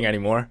not a thing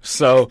anymore.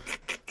 So,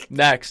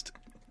 next,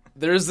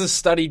 there's this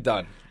study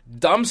done.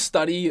 Dumb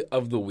study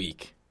of the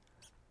week.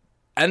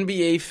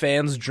 NBA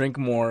fans drink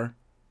more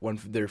when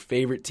their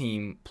favorite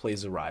team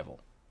plays a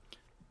rival.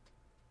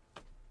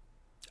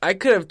 I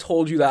could have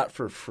told you that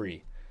for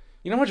free.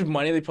 You know how much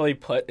money they probably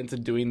put into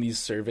doing these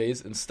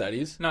surveys and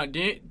studies? No,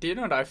 do you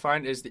know what I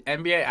find is the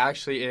NBA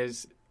actually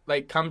is,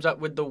 like, comes up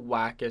with the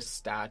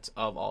wackest stats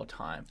of all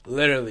time.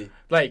 Literally.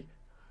 Like,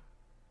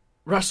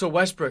 Russell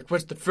Westbrook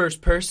was the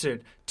first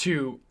person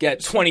to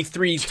get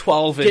 23,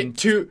 12, and...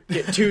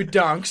 Get two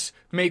dunks,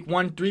 make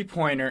 1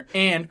 3-pointer,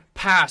 and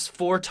pass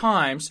 4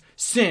 times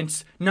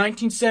since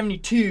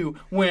 1972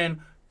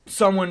 when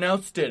someone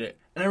else did it.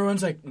 And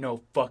everyone's like,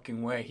 no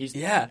fucking way. He's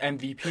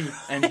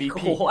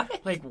MVP.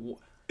 What?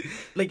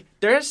 Like,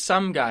 there's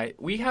some guy.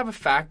 We have a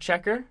fact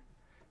checker,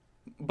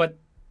 but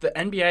the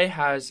NBA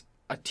has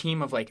a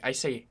team of, like, I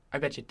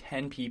bet you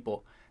 10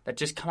 people that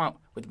just come out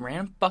with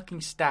random fucking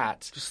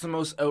stats. Just the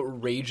most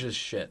outrageous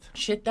shit.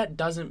 Shit that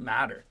doesn't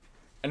matter.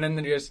 And then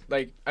they're just,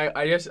 like,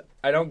 I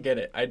don't get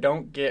it. I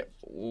don't get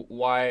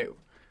why.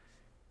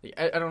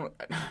 I don't.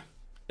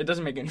 It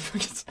doesn't make any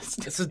fucking sense.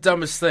 It's the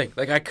dumbest thing.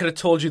 Like, I could have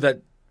told you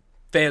that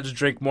fans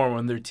drink more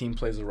when their team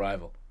plays a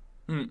rival.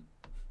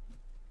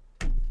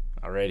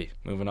 Alrighty,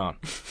 moving on.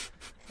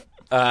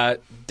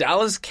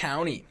 Dallas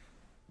County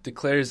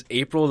declares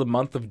April the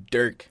month of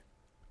Dirk.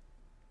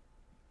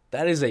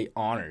 That is an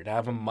honor to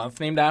have a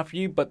month named after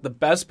you, but the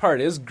best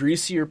part is,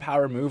 greasier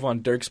power move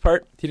on Dirk's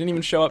part, he didn't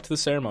even show up to the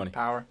ceremony.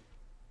 Power.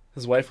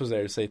 His wife was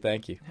there to say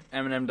thank you.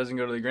 Eminem doesn't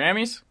go to the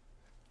Grammys.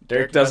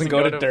 Dirk doesn't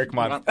go to Dirk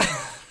month.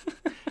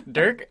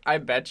 Dirk, I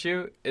bet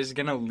you, is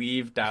going to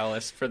leave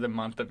Dallas for the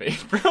month of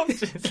April.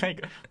 Just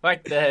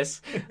like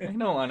this. I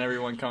don't want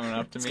everyone coming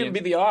up to me. It's going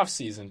to be the off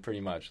season,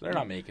 pretty much. They're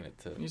not making it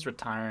to... He's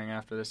retiring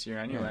after this year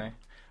anyway.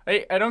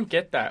 Yeah. I don't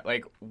get that.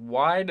 Like,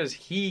 why does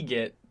he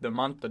get the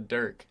month of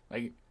Dirk?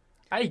 Like,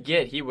 I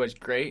get he was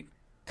great.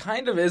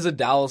 Kind of is a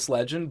Dallas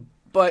legend,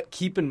 but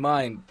keep in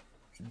mind,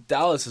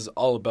 Dallas is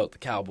all about the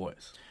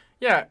Cowboys.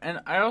 Yeah,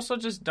 and I also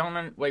just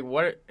don't... Like,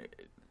 what...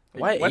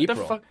 Why what April?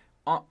 The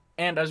fuck?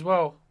 And as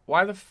well...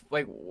 Why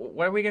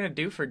what are we gonna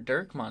do for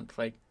Dirk month?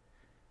 Like,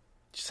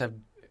 just have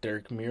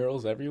Dirk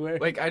murals everywhere.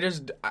 Like,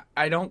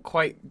 I don't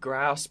quite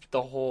grasp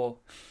the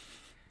whole.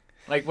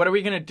 Like, what are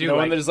we going to do? You know,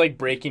 like, when there's, like,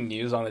 breaking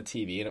news on the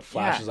TV and it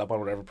flashes up on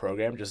whatever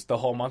program, just the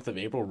whole month of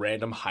April,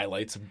 random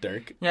highlights of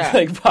Dirk,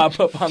 like, pop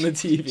up on the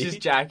TV. Just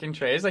jacking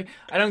trays. Like,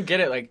 I don't get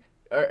it. Like,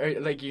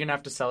 like, you're going to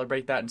have to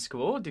celebrate that in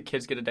school? Do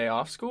kids get a day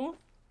off school?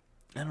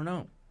 I don't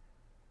know.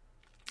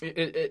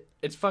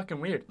 It's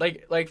fucking weird.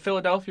 Like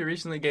Philadelphia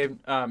recently gave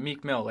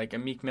Meek Mill, like, a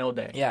Meek Mill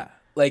day. Yeah.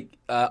 Like,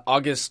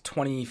 August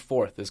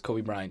 24th is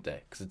Kobe Bryant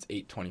Day, because it's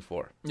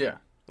 8/24. Yeah.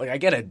 Like, I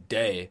get a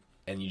day,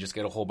 and you just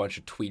get a whole bunch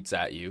of tweets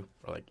at you.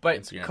 Or like but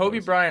Instagram Kobe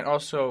posts. Bryant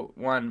also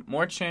won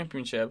more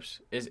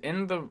championships, is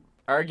in the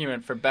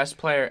argument for best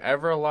player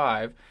ever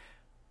alive.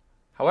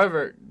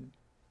 However,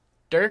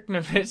 Dirk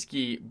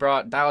Nowitzki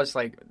brought Dallas,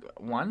 like,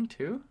 1,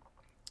 2?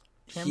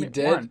 He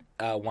did.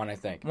 One, I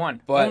think.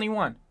 One. But only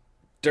one.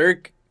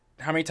 Dirk,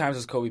 how many times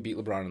has Kobe beat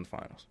LeBron in the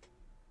finals?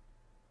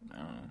 I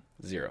don't know.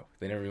 0.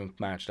 They never even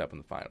matched up in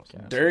the finals.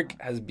 Yeah,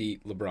 Dirk has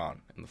beat LeBron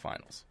in the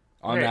finals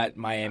on that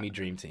Miami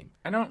Dream Team.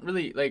 I don't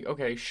really, like,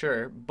 okay,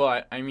 sure,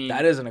 but, I mean...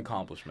 That is an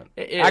accomplishment.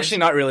 It is. Actually,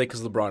 not really,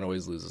 because LeBron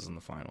always loses in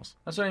the finals.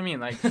 That's what I mean.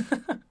 Like,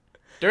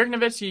 Dirk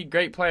Nowitzki,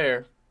 great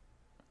player,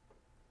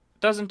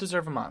 doesn't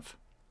deserve a month.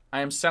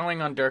 I am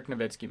selling on Dirk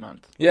Nowitzki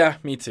month. Yeah,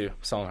 me too.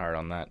 Selling hard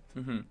on that.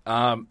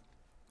 Mm-hmm.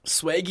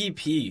 Swaggy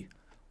P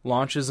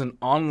launches an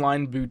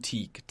online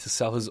boutique to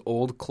sell his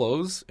old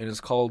clothes, and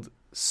it's called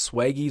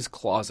Swaggy's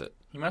Closet.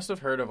 He must have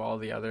heard of all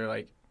the other,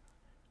 like,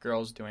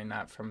 girls doing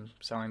that from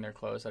selling their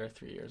clothes that are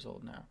 3 years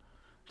old now.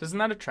 Isn't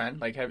that a trend?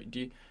 Like,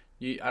 do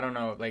you I don't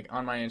know, like,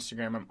 on my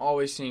Instagram, I'm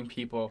always seeing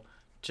people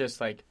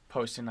just, like,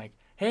 posting, like,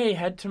 hey,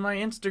 head to my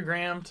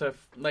Instagram to,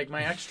 like,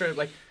 my extra,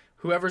 like,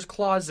 whoever's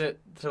closet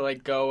to,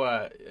 like, go,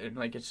 and,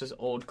 like, it's just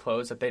old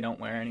clothes that they don't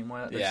wear anymore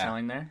that they're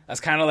selling there.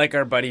 That's kind of like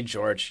our buddy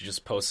George. He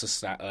just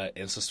posts a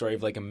Insta story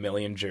of, like, 1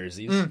 million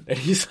jerseys, and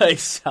he's, like,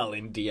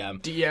 selling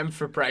DM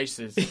for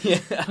prices.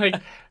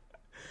 Yeah.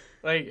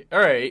 Like, all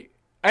right.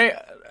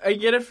 I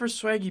get it for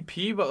Swaggy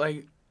P, but,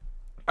 like,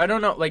 I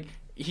don't know. Like,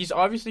 he's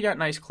obviously got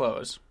nice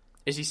clothes.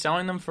 Is he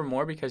selling them for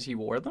more because he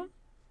wore them?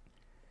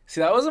 See,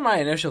 that wasn't my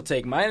initial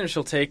take. My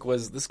initial take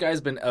was this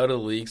guy's been out of the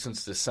league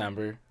since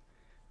December.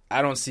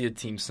 I don't see a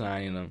team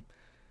signing him.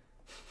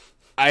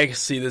 I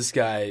see this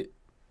guy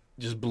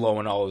just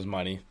blowing all his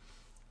money.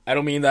 I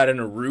don't mean that in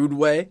a rude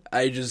way.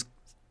 I just,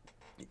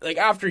 like,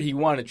 after he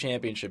won a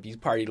championship, he's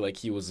partied like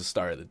he was the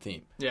star of the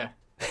team. Yeah.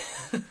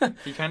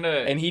 He kind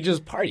of... And he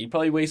just partied. He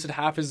probably wasted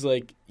half his,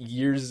 like,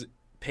 year's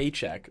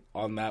paycheck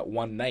on that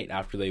one night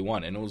after they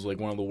won. And it was, like,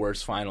 one of the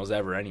worst finals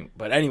ever.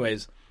 But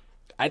anyways,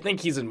 I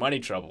think he's in money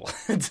trouble,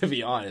 to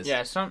be honest.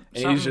 Yeah,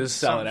 he's just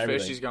selling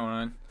everything. Fishy's going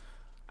on.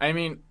 I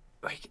mean,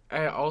 like,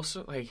 I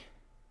also, like...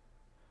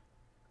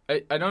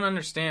 I don't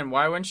understand.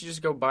 Why wouldn't you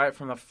just go buy it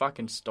from the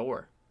fucking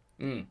store?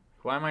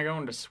 Why am I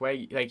going to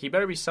Swaggy? Like, he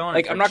better be selling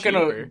it for I'm not cheaper.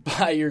 going to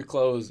buy your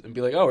clothes and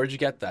be like, oh, where'd you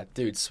get that?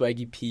 Dude,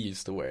 Swaggy P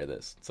used to wear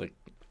this. It's like,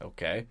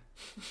 okay.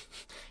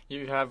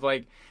 You have,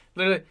 like,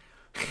 literally...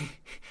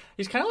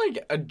 He's kind of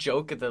like a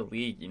joke of the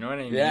league, you know what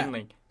I mean? Yeah.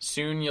 Like,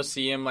 soon you'll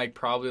see him, like,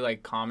 probably,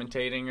 like,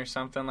 commentating or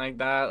something like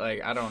that.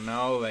 Like, I don't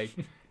know. Like,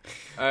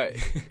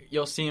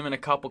 you'll see him in a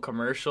couple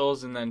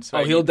commercials, and then...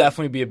 he'll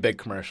definitely be a big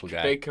commercial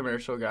guy. Big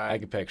commercial guy. I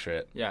can picture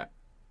it. Yeah.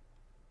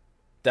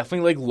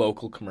 Definitely, like,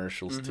 local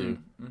commercials, too.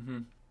 Mm-hmm.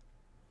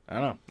 I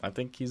don't know. I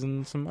think he's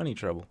in some money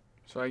trouble.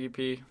 Swaggy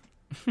P.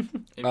 If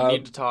you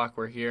need to talk,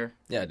 we're here.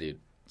 Yeah, dude.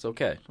 It's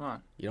okay. Come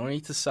on. You don't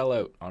need to sell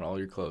out on all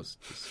your clothes.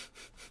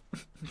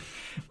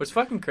 What's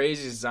fucking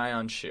crazy is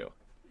Zion's shoe.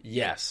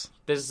 Yes.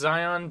 This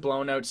Zion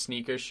blown out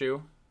sneaker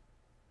shoe,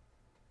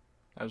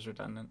 that was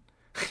redundant,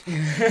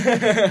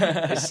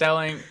 is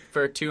selling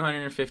for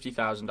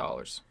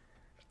 $250,000.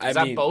 Is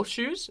that both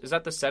shoes? Is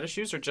that the set of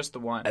shoes or just the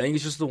one? I think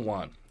it's just the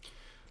one.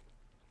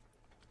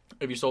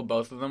 If you sold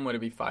both of them, would it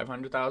be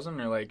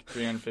 $500,000 or like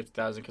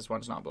 $350,000 because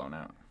one's not blown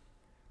out?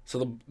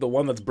 So the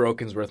one that's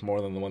broken is worth more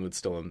than the one that's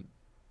still in.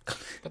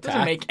 That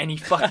doesn't make any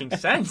fucking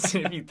sense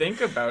if you think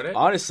about it.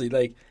 Honestly,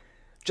 like,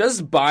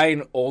 just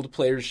buying old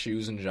players'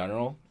 shoes in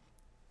general,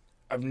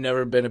 I've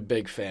never been a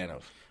big fan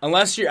of.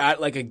 Unless you're at,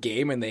 like, a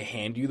game and they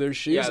hand you their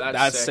shoes,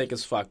 that's sick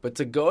as fuck. But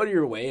to go out of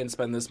your way and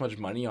spend this much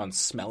money on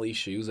smelly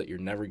shoes that you're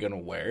never going to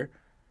wear,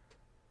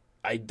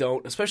 I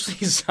don't, especially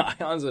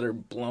Zions that are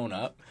blown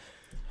up.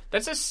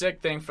 That's a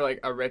sick thing for,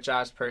 like, a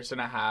rich-ass person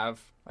to have.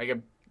 Like,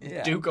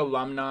 a Duke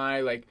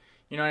alumni, like,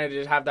 you know,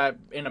 to have that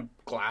in a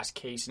glass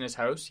case in his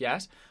house,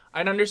 yes.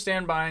 I'd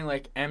understand buying,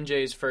 like,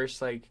 MJ's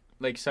first, like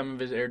some of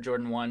his Air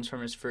Jordan 1s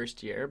from his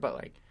first year, but,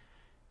 like,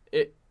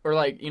 or,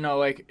 like, you know,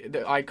 like, the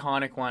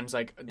iconic ones,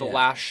 like, the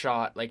last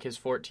shot, like, his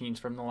 14s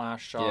from the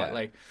last shot,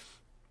 like,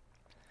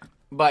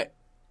 but,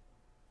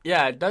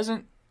 yeah, it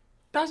doesn't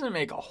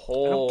make a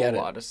whole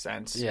lot of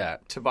sense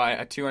to buy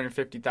a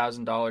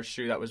 $250,000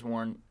 shoe that was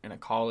worn in a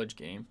college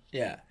game.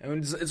 Yeah, I mean,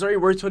 it's already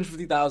worth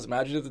 $250,000.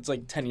 Imagine if it's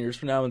like 10 years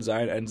from now and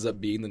Zion ends up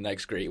being the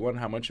next great one,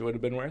 how much it would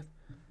have been worth?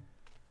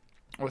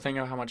 Or think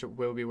of how much it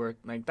will be worth.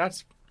 Like,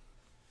 that's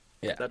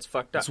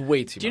fucked up. It's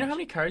way too much. Do you know how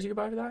many cars you could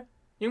buy for that?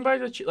 You can buy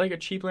like a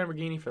cheap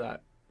Lamborghini for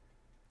that.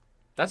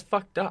 That's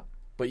fucked up.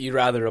 But you'd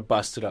rather a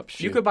busted up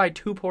shoe. You could buy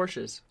 2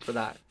 Porsches for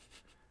that.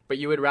 But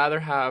you would rather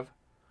have...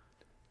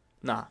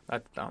 Nah,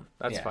 that's dumb.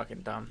 That's Yeah. fucking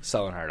dumb.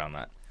 Selling hard on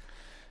that.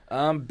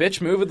 Bitch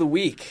move of the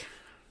week.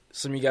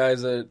 Some of you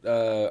guys that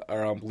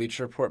are on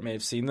Bleacher Report may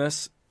have seen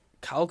this.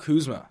 Kyle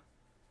Kuzma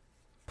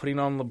putting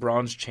on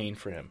LeBron's chain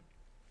for him.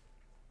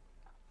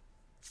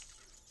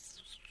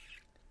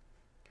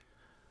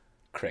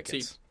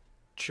 Crickets. See,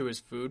 chew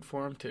his food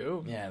for him,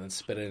 too. Yeah, and then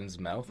spit it in his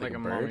mouth Like a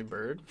bird. mommy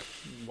bird.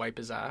 Wipe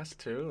his ass,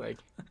 too. Like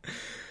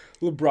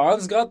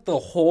LeBron's got the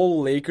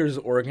whole Lakers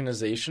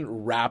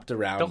organization wrapped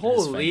around the his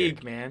whole finger.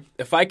 league, man.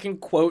 If I can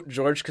quote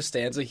George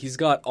Costanza, he's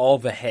got all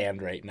the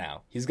hand right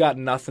now. He's got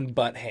nothing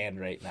but hand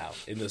right now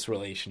in this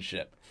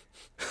relationship.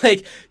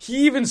 Like,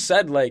 he even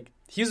said, like,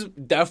 he's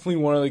definitely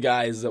one of the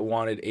guys that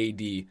wanted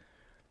AD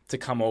to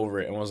come over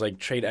and was like,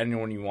 trade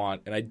anyone you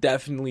want. And I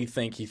definitely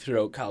think he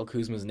threw out Kyle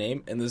Kuzma's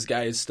name, and this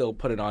guy is still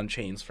putting on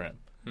chains for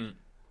him.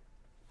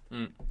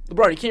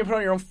 LeBron, you can't put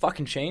on your own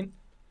fucking chain?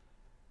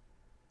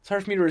 It's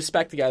hard for me to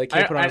respect the guy that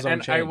can't put on his own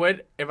chain. I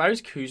would, if I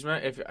was Kuzma,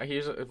 if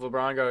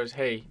LeBron goes,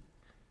 hey,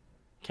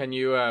 can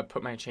you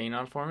put my chain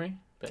on for me?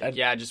 But,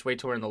 yeah, just wait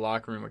till we're in the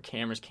locker room where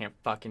cameras can't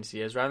fucking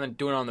see us. Rather than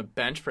doing it on the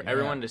bench for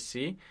everyone to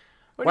see.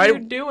 What are you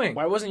doing?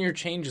 Why wasn't your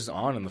chain just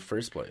on in the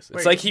first place?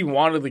 It's like he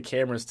wanted the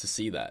cameras to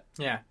see that.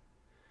 Yeah.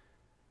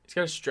 He's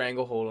got a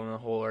stranglehold on the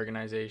whole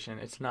organization.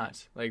 It's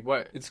nuts. Like,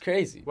 what? It's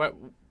crazy. What?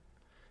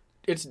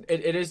 It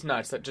is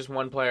nuts that just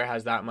one player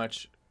has that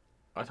much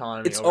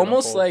autonomy. It's over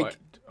almost the whole like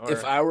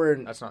if I were...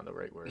 That's not the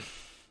right word.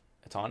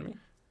 Autonomy?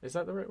 Is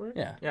that the right word?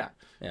 Yeah. Yeah.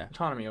 Yeah.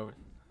 Autonomy over...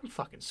 I'm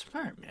fucking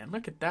smart, man.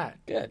 Look at that.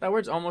 Good. That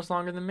word's almost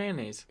longer than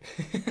mayonnaise.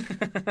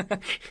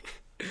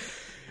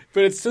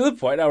 But it's to the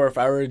point now where if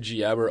I were a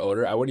GM or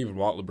owner, I wouldn't even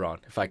want LeBron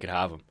if I could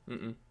have him.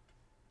 Mm-mm.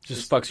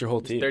 Just fucks your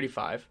whole team.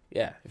 35.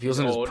 Yeah. If he was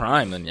in his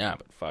prime, then yeah,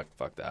 but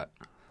fuck that.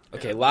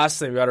 Okay, last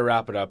thing. We got to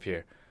wrap it up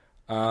here.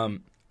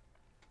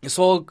 This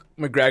whole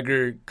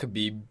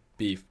McGregor-Khabib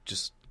beef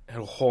just at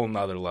a whole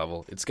nother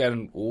level. It's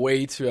getting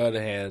way too out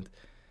of hand.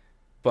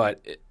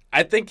 But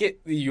I think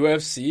the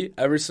UFC,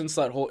 ever since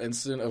that whole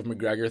incident of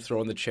McGregor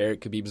throwing the chair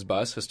at Khabib's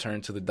bus, has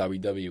turned to the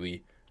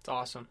WWE. It's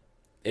awesome.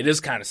 It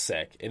is kind of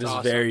sick. It is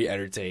awesome. Very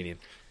entertaining.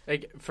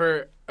 Like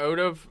for out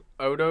of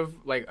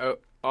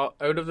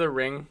the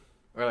ring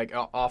or like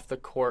off the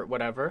court,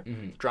 whatever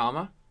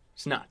drama,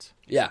 it's nuts.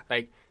 Yeah.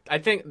 Like I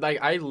think, like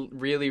I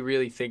really,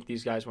 really think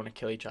these guys want to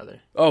kill each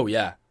other. Oh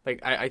yeah. Like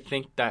I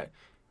think that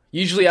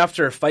usually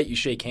after a fight you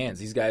shake hands.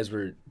 These guys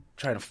were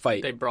trying to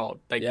fight. They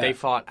brawled. Like they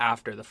fought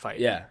after the fight.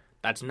 Yeah.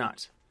 That's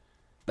nuts.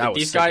 That like,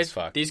 was these sick guys. as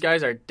fuck. These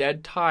guys are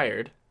dead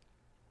tired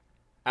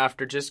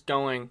after just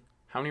going.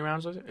 How many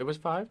rounds was it? It was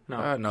 5?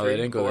 No, no, 3, they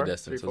didn't 4, go the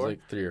distance. 3, it was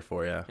like 3 or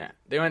 4, yeah. Yeah,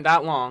 they went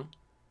that long,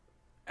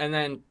 and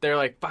then they're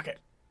like, "Fuck it,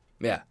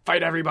 yeah,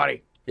 fight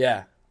everybody."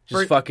 Yeah,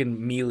 just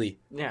fucking melee.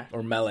 Yeah,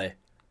 or melee.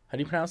 How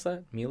do you pronounce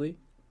that? Melee.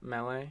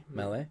 Melee.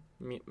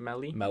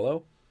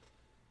 Mellow.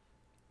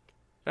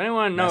 If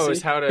anyone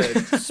knows how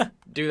to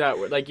do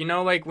that, like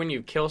like when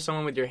you kill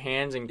someone with your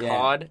hands in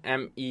COD,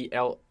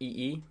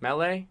 MELEE,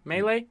 melee.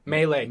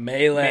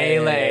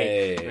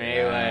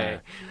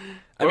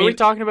 What are we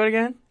talking about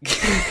again?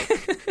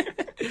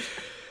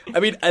 I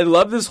mean, I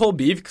love this whole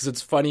beef because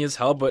it's funny as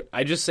hell, but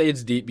I just say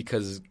it's deep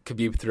because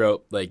Khabib threw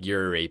out, like,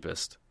 you're a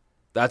rapist.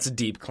 That's a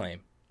deep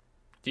claim.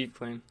 Deep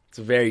claim. It's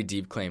a very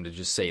deep claim to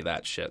just say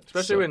that shit.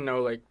 Especially with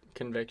no, like,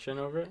 conviction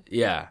over it.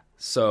 Yeah.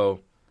 So,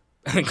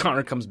 and then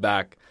Conor comes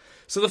back.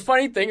 So the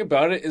funny thing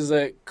about it is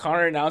that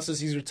Conor announces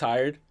he's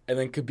retired, and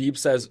then Khabib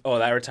says, oh,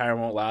 that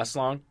retirement won't last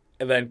long.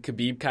 And then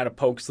Khabib kind of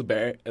pokes the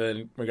bear, and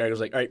then McGregor's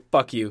like, all right,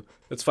 fuck you.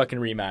 Let's fucking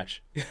rematch.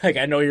 Like,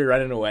 I know you're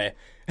running away,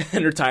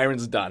 and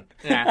retirement's done.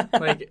 Yeah,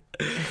 like,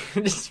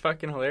 it's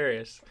fucking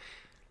hilarious.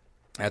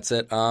 That's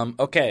it.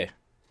 Okay.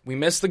 We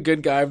missed the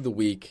good guy of the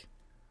week.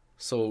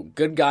 So,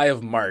 good guy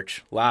of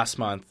March, last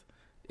month,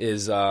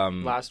 is...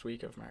 last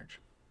week of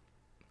March.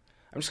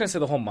 I'm just going to say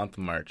the whole month of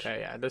March. Okay,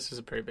 yeah, this is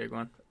a pretty big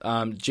one.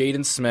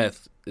 Jaden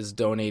Smith is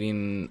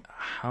donating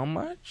how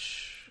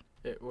much?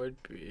 It would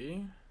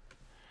be...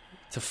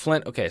 To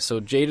Flint. Okay, so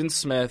Jaden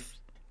Smith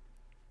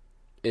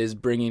is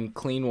bringing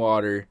clean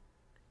water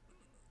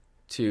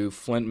to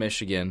Flint,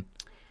 Michigan.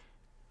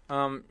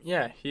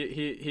 Yeah,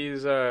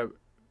 he's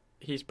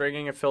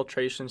bringing a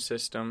filtration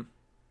system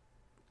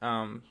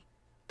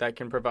that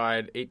can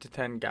provide 8 to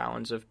 10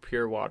 gallons of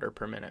pure water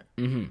per minute.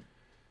 Mm-hmm.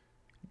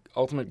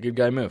 Ultimate good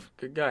guy move.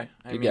 Good guy.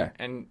 Good guy.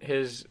 And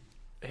his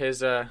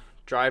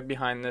drive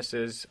behind this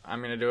is, I'm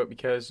going to do it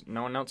because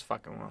no one else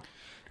fucking will.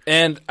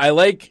 And I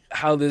like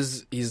how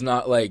he's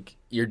not like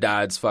your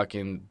dad's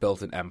fucking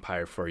built an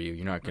empire for you.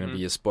 You're not going to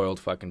be a spoiled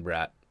fucking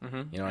brat.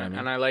 Mm-hmm. You know what I mean?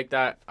 And I like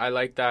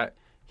that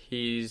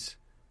he's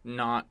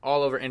not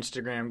all over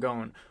Instagram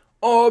going,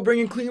 oh,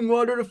 bringing clean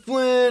water to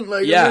Flint.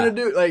 Like, yeah. I'm going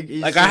to do it.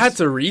 Like I had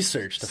to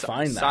research to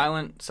find that.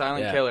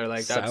 Silent killer.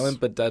 Like that's, silent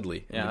but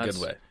deadly in a good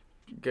way.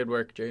 Good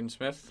work, Jaden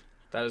Smith.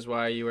 That is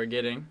why you are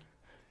getting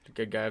the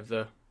good guy of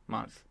the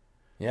month.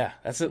 Yeah,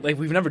 that's it. Like,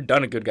 we've never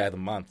done a good guy of the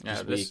month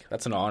this week.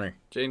 That's an honor.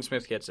 Jaden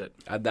Smith gets it.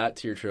 Add that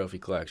to your trophy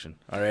collection.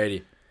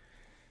 Alrighty.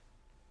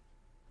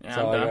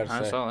 Yeah, I'm done.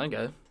 That's all I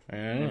got.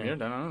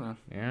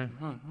 Yeah.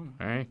 All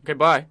All right. Okay,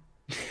 bye.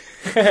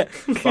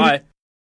 Bye.